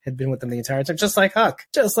Will had been with them the entire time, just like Huck.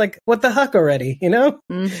 Just like, what the Huck already,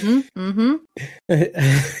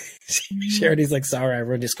 Charity's like, sorry, I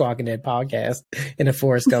wrote your Squawking Dead podcast in a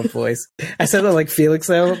Forrest Gump voice. I said that like Felix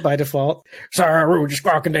though, by default. Sorry, I wrote your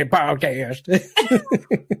Squawking Dead podcast.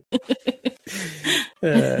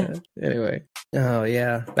 Anyway. Oh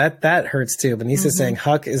yeah, that hurts too. But Nisa's saying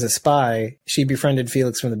Huck is a spy. She befriended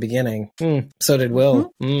Felix from the beginning. So did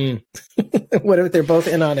Will. What if they're both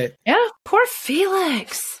in on it? Yeah, poor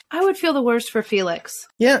Felix. I would feel the worst for Felix.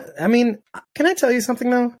 Yeah, I mean, can I tell you something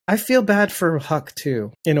though? I feel bad for Huck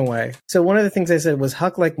too, in a way. So one of the things I said was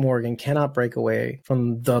Huck, like Morgan, cannot break away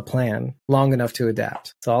from the plan long enough to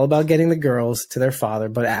adapt. It's all about getting the girls to their father,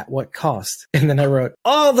 but at what cost? And then I wrote,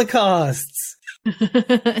 all the costs.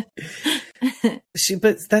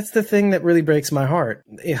 But that's the thing that really breaks my heart.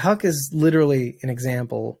 Huck is literally an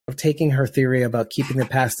example of taking her theory about keeping the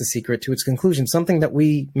past a secret to its conclusion, something that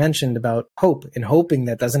we mentioned about hope and hoping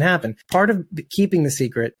that doesn't happen. Part of keeping the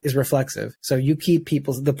secret is reflexive. So you keep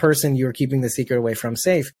the person you're keeping the secret away from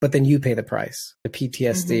safe, but then you pay the price. The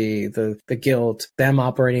PTSD, the guilt, them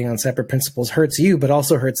operating on separate principles hurts you, but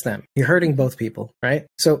also hurts them. You're hurting both people, right?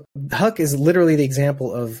 So Huck is literally the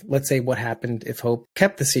example of, let's say, what happened if Hope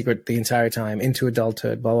kept the secret the entire time into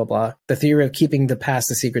adulthood, blah, blah, blah. The theory of keeping the past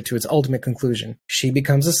a secret to its ultimate conclusion. She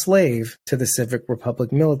becomes a slave to the Civic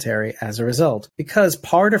Republic military as a result, because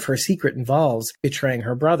part of her secret involves betraying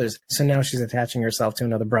her brothers. So now she's attaching herself to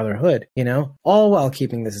another brotherhood, all while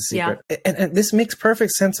keeping this a secret. Yeah. And this makes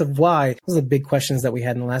perfect sense of why. One of the big questions that we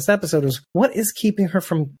had in the last episode was, what is keeping her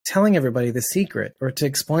from telling everybody the secret, or to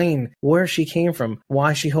explain where she came from,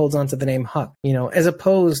 why she holds on to the name Huck, as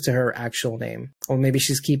opposed to her actual name? Or maybe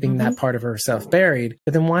she's keeping that part of herself buried,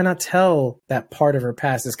 but then why not tell that part of her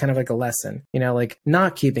past as kind of like a lesson, like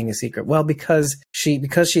not keeping a secret? Well, because she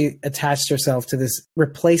attached herself to this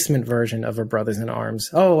replacement version of her brothers in arms.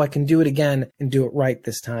 Oh, I can do it again and do it right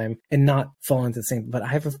this time and not fall into the same. But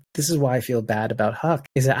this is why I feel bad about Huck,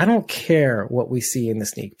 is that I don't care what we see in the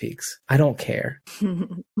sneak peeks. I don't care.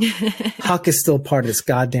 Huck is still part of this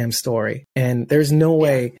goddamn story. And there's no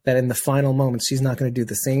way that in the final moments, she's not going to do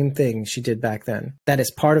the same thing she did back then. That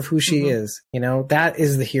is part of who she is. That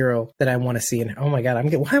is the hero that I want to see in her. Oh my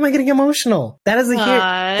God, why am I getting emotional? That is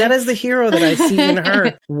the hero that I see in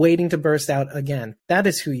her waiting to burst out again. That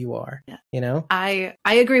is who you are. Yeah. I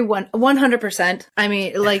agree 100%. I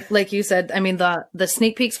mean, like you said, I mean, the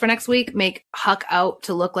sneak peeks for next week make Huck out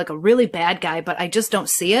to look like a really bad guy, but I just don't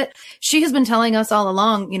see it. She has been telling us all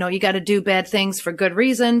along, you got to do bad things for good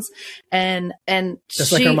reasons. And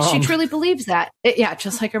she truly believes that.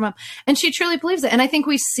 Just like her mom. And she truly believes it. And I think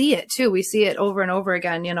we see it too. We see it over and over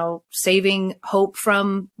again, saving Hope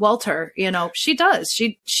from Walter. She does.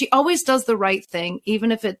 She always does the right thing,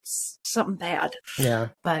 even if it's something bad. Yeah.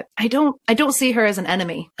 But I don't see her as an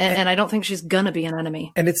enemy. And I don't think she's gonna be an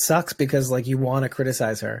enemy. And it sucks because you want to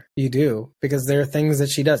criticize her. You do. Because there are things that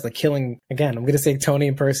she does, like killing, again, I'm going to say Tony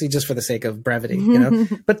and Percy just for the sake of brevity,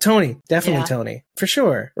 But Tony, definitely Tony, for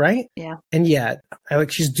sure. Right? Yeah. And yet,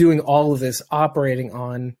 she's doing all of this, operating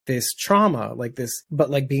on this trauma,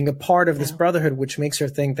 but being a part of this brotherhood, which makes her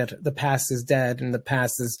think that the past is dead and the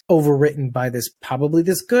past is overwritten by probably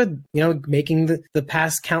this good, making the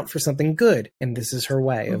past count for something good. And this is her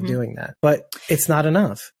way of doing that. But it's not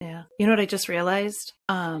enough. Yeah. You know what I just realized?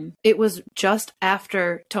 It was just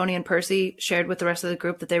after Tony and Percy shared with the rest of the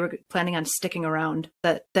group that they were planning on sticking around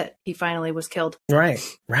that he finally was killed. Right.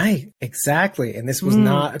 Exactly. And this was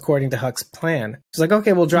not according to Huck's plan. It's like,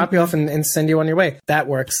 okay, we'll drop you off and send you on your way. That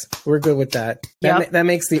works. We're good with that. That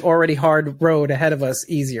makes the already hard road ahead of us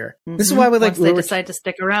easier. This is why we Once they decide to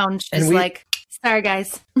stick around, she's Sorry,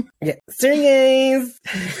 guys. Yeah, sorry, guys.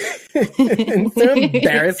 It's so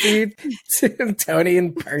embarrassing to Tony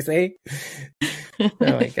and Percy. Oh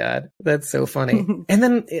my God, that's so funny. And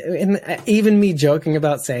then even me joking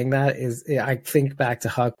about saying that is, I think back to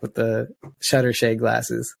Huck with the shutter shade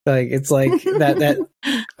glasses. Like, it's like that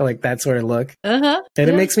like that sort of look. And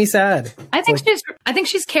it makes me sad. I think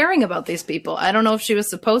she's caring about these people. I don't know if she was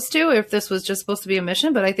supposed to, if this was just supposed to be a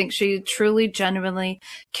mission, but I think she truly, genuinely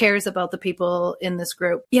cares about the people in this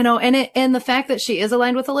group. You know, and the fact that she is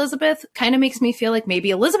aligned with Elizabeth kind of makes me feel like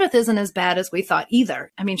maybe Elizabeth isn't as bad as we thought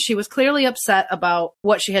either. I mean, she was clearly upset about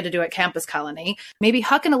what she had to do at Campus Colony. Maybe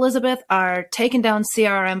Huck and Elizabeth are taking down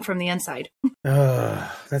CRM from the inside.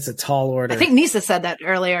 That's a tall order. I think Nisa said that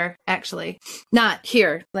earlier, actually. Not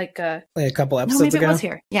here, like a couple episodes ago. Maybe it was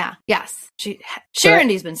here. Yeah. Yes.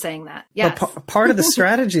 Sharondy's been saying that. Yes. Part of the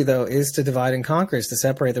strategy, though, is to divide and conquer, is to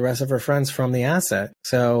separate the rest of her friends from the asset.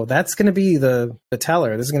 So that's going to be the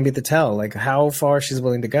teller. This is going to be the tell, like how far she's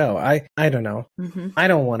willing to go. I don't know. I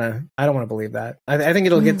don't want to believe that. I think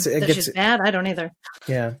it'll get to she's bad. I don't either.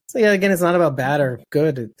 Yeah. So yeah, again, it's not about bad or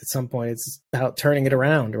good at some point. It's about turning it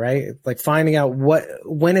around, right? Like finding out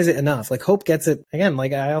when is it enough? Like Hope gets it again.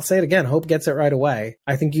 Like I'll say it again. Hope gets it right away.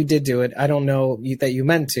 I think you did do it. I don't know that you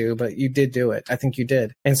meant to, but you did do it. I think you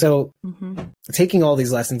did. And so taking all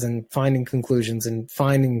these lessons and finding conclusions and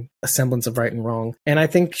finding a semblance of right and wrong. And I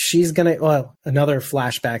think she's going to, another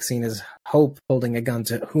flashback scene is Hope holding a gun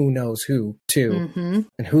to who knows who too.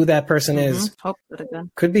 And who that person is. Hope with a gun.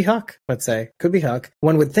 Could be Huck, let's say. Could be Huck.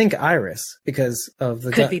 One would think Iris because of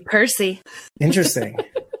the... Could be Percy. Interesting.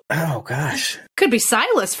 Oh, gosh. Could be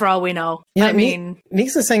Silas for all we know. Yeah, I mean...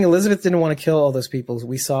 Nisa's saying Elizabeth didn't want to kill all those people.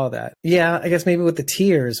 We saw that. Yeah, I guess maybe with the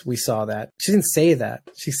tears, we saw that. She didn't say that.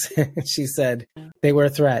 She said they were a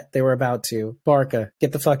threat. They were about to. Barca,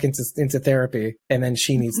 get the fuck into therapy. And then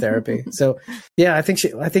she needs therapy. So, yeah, I think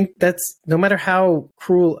that's, no matter how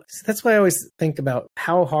cruel... That's why I always think about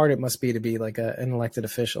how hard it must be to be like an elected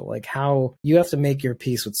official. Like how you have to make your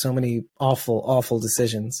peace with so many awful, awful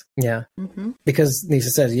decisions. Yeah. Because Nisa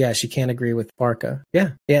says, yeah, she can't agree with Barca.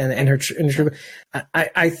 Yeah. And her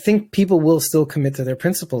I think people will still commit to their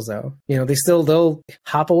principles, though. You know, they'll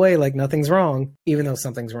hop away like nothing's wrong, even though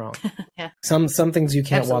something's wrong. Yeah. Some things you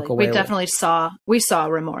can't walk away. We definitely saw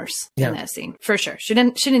remorse in that scene for sure. She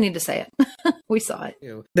didn't need to say it. We saw it.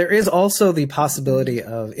 There is also the possibility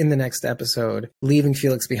of, in the next episode, leaving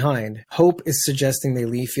Felix behind. Hope is suggesting they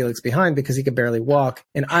leave Felix behind because he could barely walk,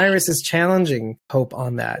 and Iris is challenging Hope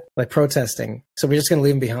on that, like protesting. So we're just going to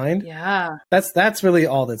leave him behind? Yeah. That's really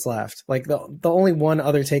all that's left. Like the only one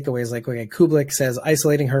other takeaway is like, okay, Kublek says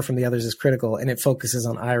isolating her from the others is critical, and it focuses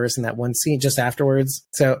on Iris in that one scene just afterwards.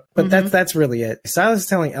 So, but that's really it. Silas is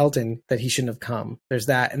telling Elton that he shouldn't have come. There's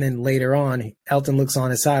that. And then later on, Elton looks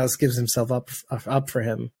on as Silas gives himself up for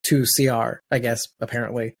him to CR, I guess,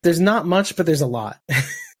 apparently. There's not much, but there's a lot.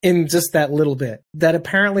 In just that little bit that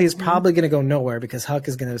apparently is probably going to go nowhere because Huck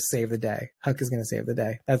is going to save the day.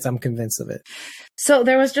 I'm convinced of it. So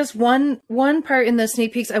there was just one part in the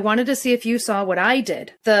sneak peeks. I wanted to see if you saw what I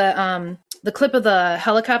did. The clip of the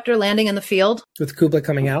helicopter landing in the field with Kublek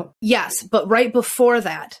coming out. Yes, but right before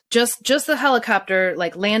that, just the helicopter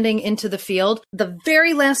like landing into the field. The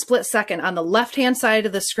very last split second on the left-hand side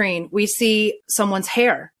of the screen, we see someone's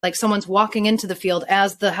hair, like someone's walking into the field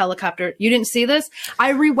as the helicopter. You didn't see this? I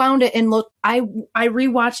rewound it and looked. I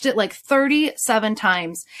rewatched it like 37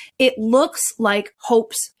 times. It looks like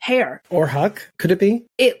Hope's hair. Or Huck? Could it be?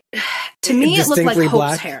 To me, it looked like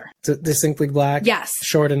Hope's hair. Distinctly black? Yes.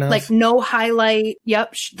 Short enough? Like no highlight.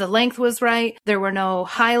 Yep. The length was right. There were no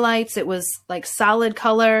highlights. It was like solid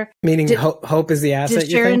color. Meaning Hope is the asset,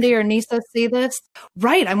 you think? Did Sharondy or Nisa see this?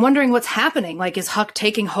 Right. I'm wondering what's happening. Like, is Huck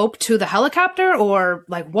taking Hope to the helicopter or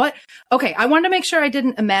like what? Okay. I wanted to make sure I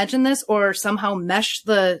didn't imagine this or somehow mesh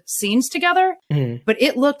the scenes together. But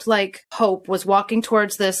it looked like Hope was walking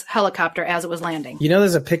towards this helicopter as it was landing. You know,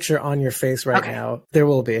 there's a picture on your face right now. There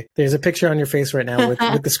will be. There's a picture on your face right now with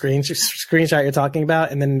the screenshot you're talking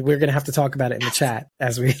about, and then we're gonna have to talk about it in the chat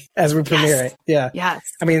as we premiere it. Yeah. Yes.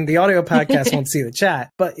 I mean, the audio podcast won't see the chat,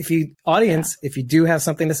 but if you do have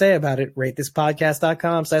something to say about it, rate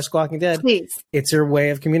thisPodcast.com/SquawkingDead. Please. It's your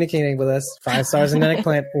way of communicating with us. 5 stars in an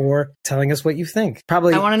eggplant, or telling us what you think.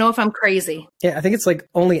 Probably. I want to know if I'm crazy. Yeah, I think it's like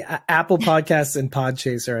only Apple podcasts in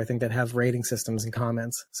Podchaser, I think, that have rating systems and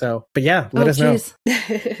comments. So, but yeah, let us know.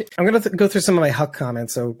 I'm going to go through some of my Huck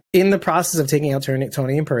comments. So in the process of taking out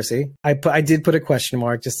Tony and Percy, I did put a question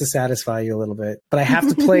mark just to satisfy you a little bit, but I have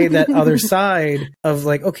to play that other side of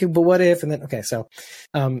like, okay, but what if, and then, okay. So,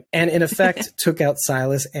 and in effect took out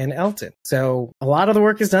Silas and Elton. So a lot of the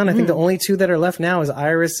work is done. I think the only two that are left now is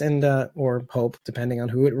Iris and, or Hope, depending on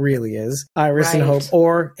who it really is. Iris and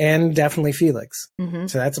Hope, and definitely Felix.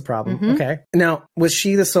 So that's a problem. Okay. Now, was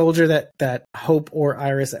she the soldier that Hope or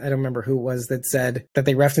Iris, I don't remember who it was, that said that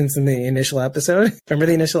they referenced in the initial episode? Remember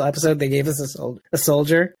the initial episode? They gave us a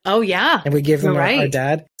soldier. Oh, yeah. And we gave them our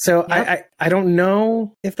dad. So I don't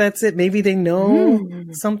know if that's it. Maybe they know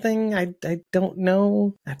something. I don't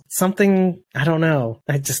know. Something, I don't know.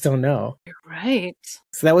 I just don't know. You're right.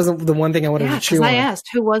 So that was the one thing I wanted to chew on. I asked,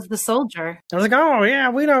 who was the soldier? I was like, oh, yeah,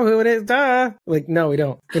 we know who it is. Duh. Like, no, we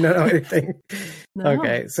don't. We don't know anything. No.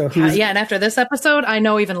 Okay, so who's... and after this episode, I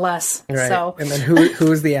know even less. Right. So. And then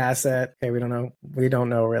who's the asset? Okay, we don't know. We don't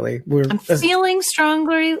know, really. I'm feeling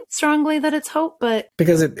strongly that it's Hope, but...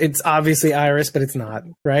 Because it's obviously Iris, but it's not,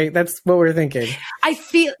 right? That's what we're thinking. I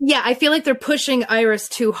feel like they're pushing Iris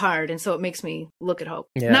too hard, and so it makes me look at Hope.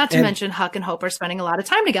 Yeah. Not to mention Huck and Hope are spending a lot of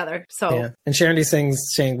time together, so... Yeah. And Sharon D.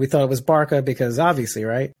 saying we thought it was Barca because obviously,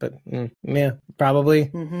 right? But yeah,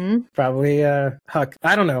 probably. Probably Huck.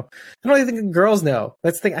 I don't know. I don't even think girls know.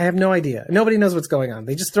 That's the thing. I have no idea. Nobody knows what's going on.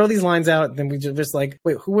 They just throw these lines out, and then we just like,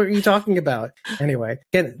 wait, who are you talking about? Anyway,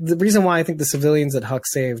 again, the reason why I think the civilians that Huck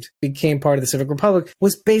saved became part of the Civic Republic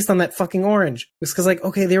was based on that fucking orange. It was because like,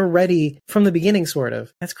 okay, they were ready from the beginning, sort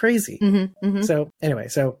of. That's crazy. So anyway,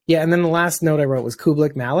 yeah, and then the last note I wrote was Kublai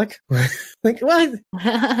Malik. Like, what?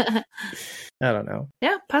 I don't know.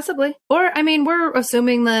 Yeah, possibly. Or, I mean, we're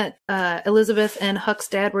assuming that Elizabeth and Huck's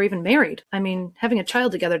dad were even married. I mean, having a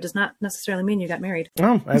child together does not necessarily mean you got married.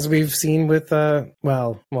 Well, as we've seen with,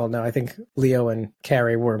 no, I think Leo and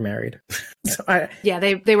Carrie were married.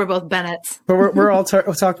 They were both Bennetts. But we're all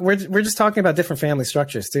talking. We're just talking about different family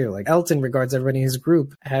structures too. Like Elton regards everybody in his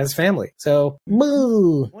group as family. So,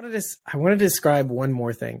 boo. I wanted to describe one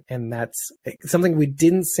more thing, and that's something we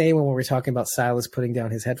didn't say when we were talking about Silas putting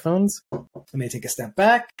down his headphones. Let me take a step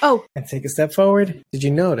back and take a step forward. Did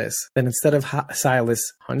you notice that instead of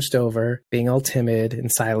Silas hunched over, being all timid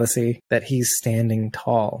and Silas-y, that he's standing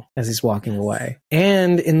tall as he's walking away?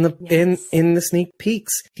 And in the in the sneak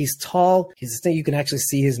peeks, he's tall. You can actually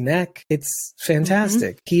see his neck. It's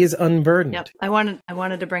fantastic. He is unburdened. Yep. I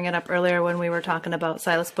wanted to bring it up earlier when we were talking about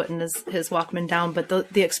Silas putting his Walkman down, but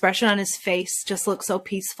the expression on his face just looks so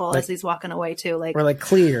peaceful as he's walking away too. Or like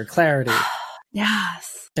clarity.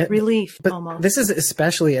 Yes. Relief, but almost. This is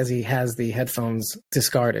especially as he has the headphones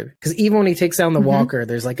discarded, because even when he takes down the walker,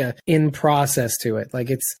 there's like a in process to it. Like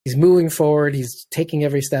he's moving forward, he's taking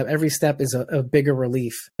every step. Every step is a bigger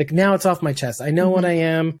relief. Like now it's off my chest. I know what I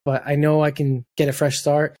am, but I know I can get a fresh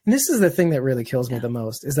start. And this is the thing that really kills me the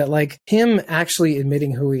most, is that like him actually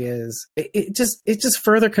admitting who he is, it just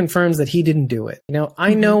further confirms that he didn't do it. You know,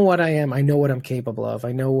 I know what I am. I know what I'm capable of.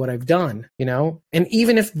 I know what I've done, you know? And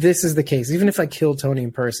even if this is the case, even if I killed Tony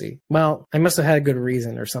and Percy, well, I must have had a good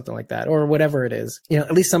reason or something like that, or whatever it is. You know,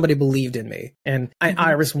 at least somebody believed in me, and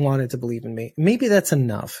Iris wanted to believe in me. Maybe that's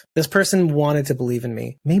enough. This person wanted to believe in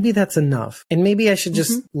me. Maybe that's enough. And maybe I should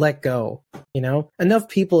just let go. You know, enough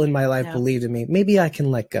people in my life believed in me. Maybe I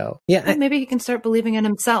can let go. Yeah. Maybe he can start believing in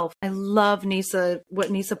himself. I love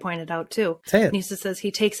what Nisa pointed out too. Say it. Nisa says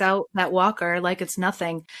he takes out that walker like it's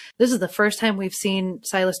nothing. This is the first time we've seen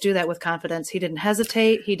Silas do that with confidence. He didn't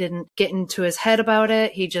hesitate. He didn't get into his head about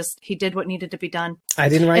it. He did what needed to be done. I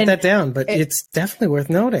didn't write that down, but it's definitely worth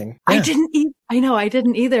noting. Yeah. I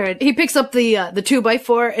didn't either. He picks up the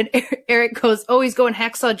 2x4 and Eric goes, "Oh, he's going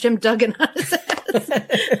hacksaw Jim Duggan on his ass."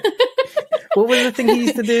 What was the thing he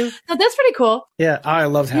used to do? Oh, that's pretty cool. Yeah, I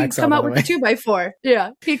loved hacksaw. He'd come out with a 2x4. Yeah,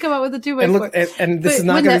 he'd come out with a 2x4. And this is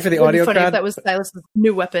not going to be for the audio crowd. That was Silas's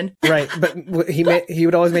new weapon, right? But he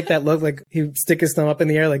would always make that look like he'd stick his thumb up in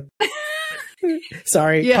the air, like.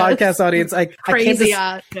 Sorry, podcast audience. I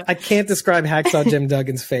can't describe hacksaw Jim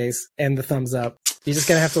Duggan's face and the thumbs up. You're just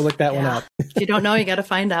gonna have to look that one up. If you don't know, you got to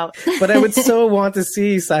find out. But I would so want to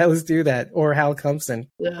see Silas do that, or Hal Cumpson.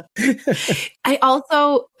 Yeah. I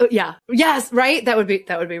also, yes, right. That would be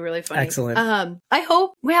really funny. Excellent. I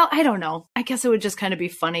hope. Well, I don't know. I guess it would just kind of be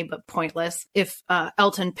funny but pointless if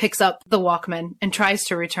Elton picks up the Walkman and tries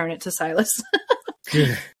to return it to Silas.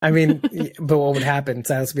 I mean, but what would happen?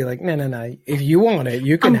 Silas would be like, no. If you want it,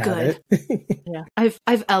 you can have it. Yeah,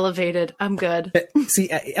 I've elevated. I'm good. See,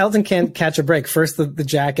 Elton can't catch a break. First, the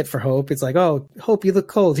jacket for Hope. It's like, oh, Hope, you look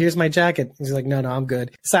cold. Here's my jacket. He's like, no, I'm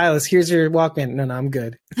good. Silas, here's your Walkman. No, I'm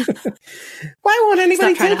good. Why won't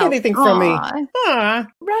anybody take anything from me? Aw,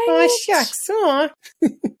 right? Oh, shucks. Aw.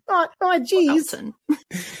 Oh, geez.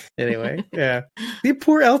 Anyway, yeah. The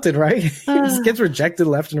poor Elton, right? He gets rejected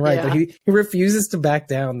left and right, but he refuses to back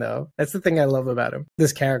down, though. That's the thing I love about him.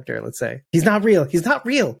 This character, let's say. He's not real. He's not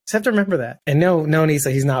real. Just have to remember that. And no,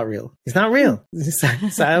 Nisa, he's not real. He's not real.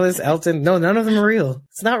 Silas, Elton, no, none of them are real.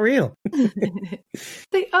 It's not real.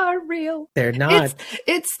 They are real. They're not.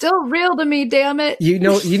 It's still real to me, damn it. You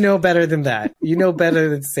know better than that. You know better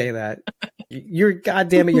than to say that. You're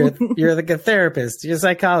goddamn it. You're like a therapist. You're a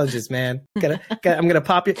psychologist, man. I'm gonna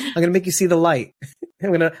pop you. I'm gonna make you see the light.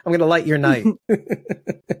 I'm gonna light your night.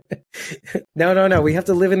 No. We have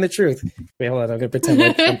to live in the truth. Wait, hold on. I'm gonna pretend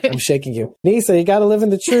like I'm shaking you. Nisa, you gotta live in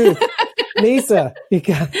the truth. Nisa, you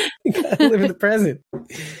gotta live in the present.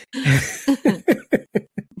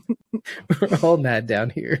 We're all mad down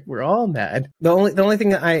here. We're all mad. The only thing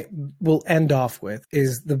that I will end off with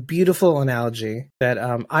is the beautiful analogy that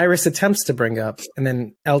Iris attempts to bring up, and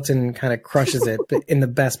then Elton kind of crushes it, but in the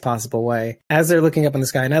best possible way, as they're looking up in the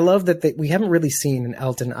sky. And I love that we haven't really seen an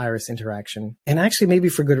Elton-Iris interaction, and actually maybe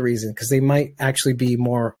for good reason, because they might actually be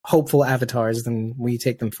more hopeful avatars than we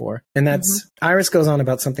take them for. And that's Iris goes on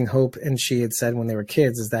about something Hope and she had said when they were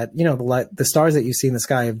kids, is that, you know, the stars that you see in the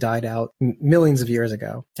sky have died out millions of years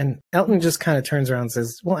ago. And Elton just kind of turns around and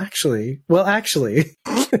says, well, actually,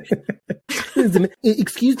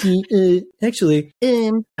 excuse me, actually,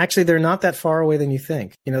 they're not that far away than you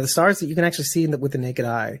think. You know, the stars that you can actually see with the naked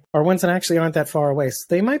eye are ones that actually aren't that far away. So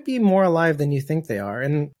they might be more alive than you think they are.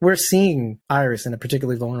 And we're seeing Iris in a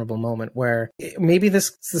particularly vulnerable moment where maybe the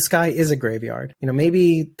sky is a graveyard. You know,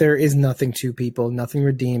 maybe there is nothing to people, nothing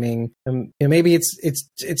redeeming. You know, maybe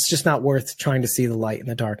it's just not worth trying to see the light in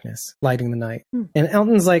the darkness, lighting the night. And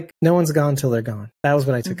Elton's like, no one's gone till they're gone. That was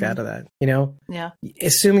what I took out of that. You know,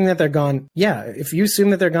 assuming that they're gone. Yeah, if you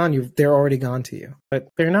assume that they're gone, they're already gone to you. But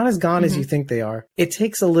they're not as gone as you think they are. It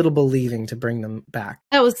takes a little believing to bring them back.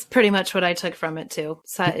 That was pretty much what I took from it too.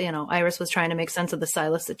 You know, Iris was trying to make sense of the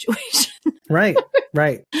Silas situation. Right.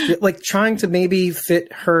 Like trying to maybe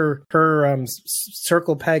fit her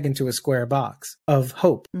circle peg into a square box of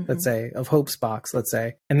hope, let's say, of Hope's box, let's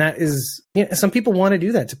say. And that is, you know, some people want to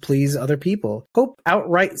do that to please other people. Hope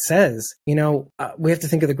outright says, you know, we have to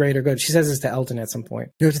think of the greater good. She says this to Elton at some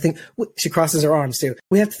point. You have to think, she crosses her arms too.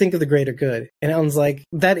 We have to think of the greater good. And Elton's like,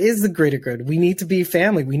 that is the greater good. We need to be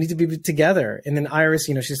family. We need to be together. And then Iris,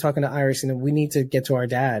 you know, she's talking to Iris, you know, we need to get to our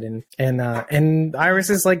dad. And Iris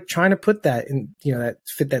is like trying to put that in, you know, that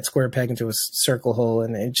fit that square peg into a circle hole,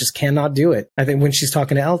 and it just cannot do it. I think when she's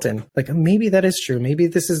talking to Elton, like, maybe that is true. Maybe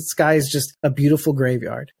this sky is just a beautiful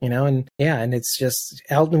graveyard, you know? And yeah, and it's just,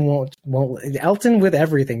 Elton Elton with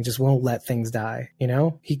everything just won't let things die, you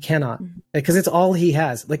know? He cannot, because it's all he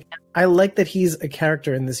has. Like, I like that he's a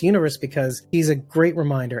character in this universe because he's a great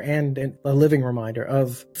reminder and a living reminder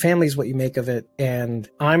of family's what you make of it. And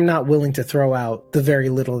I'm not willing to throw out the very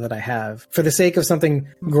little that I have for the sake of something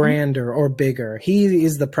grander or bigger. He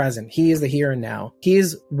is the present. He is the here and now. He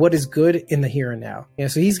is what is good in the here and now. Yeah.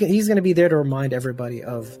 So he's going to be there to remind everybody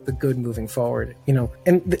of the good moving forward, you know?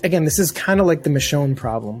 And again, this is kind of like the Michonne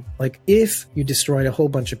problem. Like, if you destroyed a whole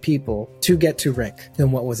bunch of people to get to Rick,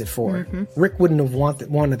 then what was it for? Rick wouldn't have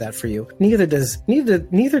wanted that for you. Neither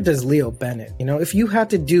does Leo Bennett. You know, if you had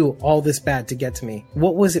to do all this bad to get to me,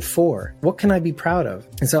 what was it for? What can I be proud of?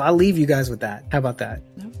 And so I'll leave you guys with that. How about that?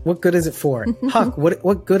 What good is it for? Huck,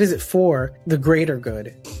 what good is it for the greater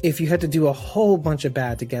good if you had to do a whole bunch of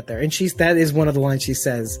bad to get there? And that is one of the lines she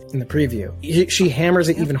says in the preview. She hammers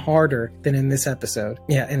it even harder than in this episode.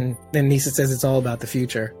 Yeah, and then Nisa says it's all about the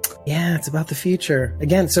future. Yeah, it's about the future.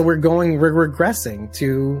 Again, so we're regressing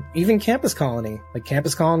to even Campus Colony. Like,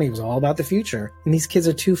 Campus Colony was all about the future. And these kids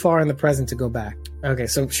are too far in the present to go back. Okay,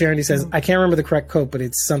 so Sharon says, I can't remember the correct quote, but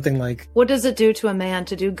it's something like, what does it do to a man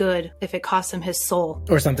to do good if it costs him his soul?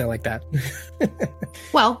 Or something like that.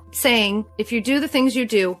 Well, saying, if you do the things you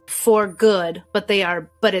do for good, but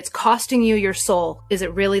it's costing you your soul, is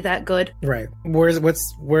it really that good? Right. Where's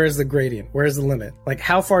the gradient? Where's the limit? Like,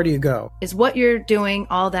 how far do you go? Is what you're doing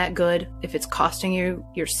all that good if it's costing you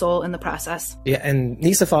your soul in the process? Yeah, and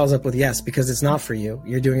Nisa follows up with yes, because it's not for you.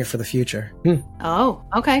 You're doing it for the future. Oh,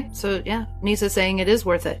 okay. So yeah, Nisa's saying it is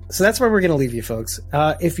worth it. So that's where we're going to leave you, folks.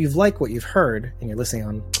 If you've liked what you've heard and you're listening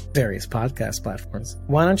on various podcast platforms,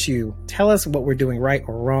 why don't you tell us what we're doing right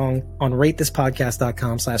or wrong on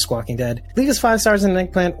ratethispodcast.com/squawkingdead. Leave us 5 stars in the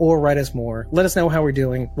eggplant or write us more. Let us know how we're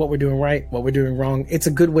doing, what we're doing right, what we're doing wrong. It's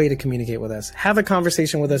a good way to communicate with us. Have a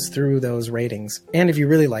conversation with us through those ratings. And if you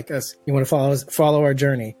really like us, you want to follow our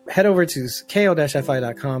journey, head over to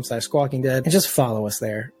ko-fi.com/squawkingdead and just follow us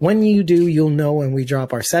there. When you do, you'll know when we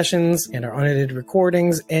drop our sessions and our unedited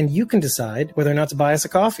recordings, and you can decide whether or not to buy us a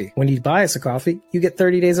coffee. When you buy us a coffee, you get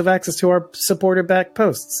 30 days of access to our supporter back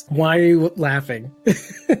posts. Why are you laughing?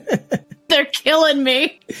 They're killing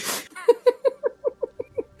me.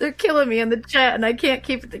 They're killing me in the chat, and I can't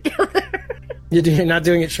keep it together. You're not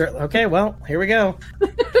doing it short. Okay, well, here we go.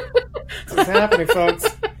 What's happening, folks?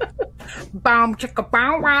 Boom, chicka,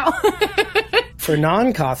 bow, wow. For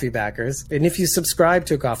non-coffee backers, and if you subscribe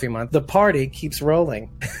to a coffee month, the party keeps rolling.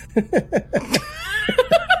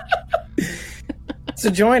 So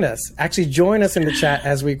join us. Actually, join us in the chat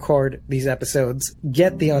as we record these episodes.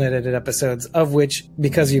 Get the unedited episodes, of which,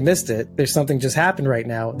 because you missed it, there's something just happened right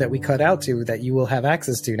now that we cut out to that you will have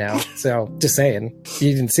access to now. So just saying,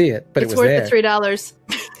 you didn't see it, but it's it was there. It's worth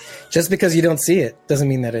the $3. Just because you don't see it doesn't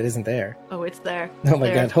mean that it isn't there. Oh, it's there. Oh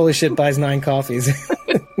my God. Holy shit buys 9 coffees.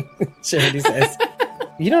 Charity says.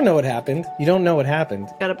 You don't know what happened. You don't know what happened.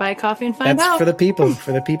 Gotta buy a coffee and find out. That's for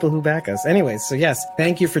the people who back us. Anyways, so yes,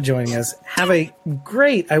 thank you for joining us. Have a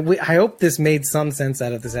great, I hope this made some sense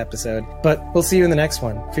out of this episode, but we'll see you in the next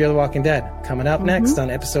one. Fear the Walking Dead, coming up next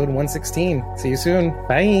on episode 116. See you soon.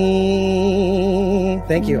 Bye.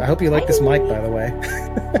 Thank you. I hope you like this mic, by the way.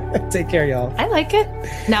 Take care, y'all. I like it.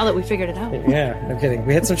 Now that we figured it out. Yeah, no kidding.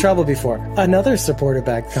 We had some trouble before. Another supporter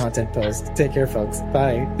back content post. Take care, folks.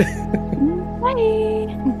 Bye. Bye.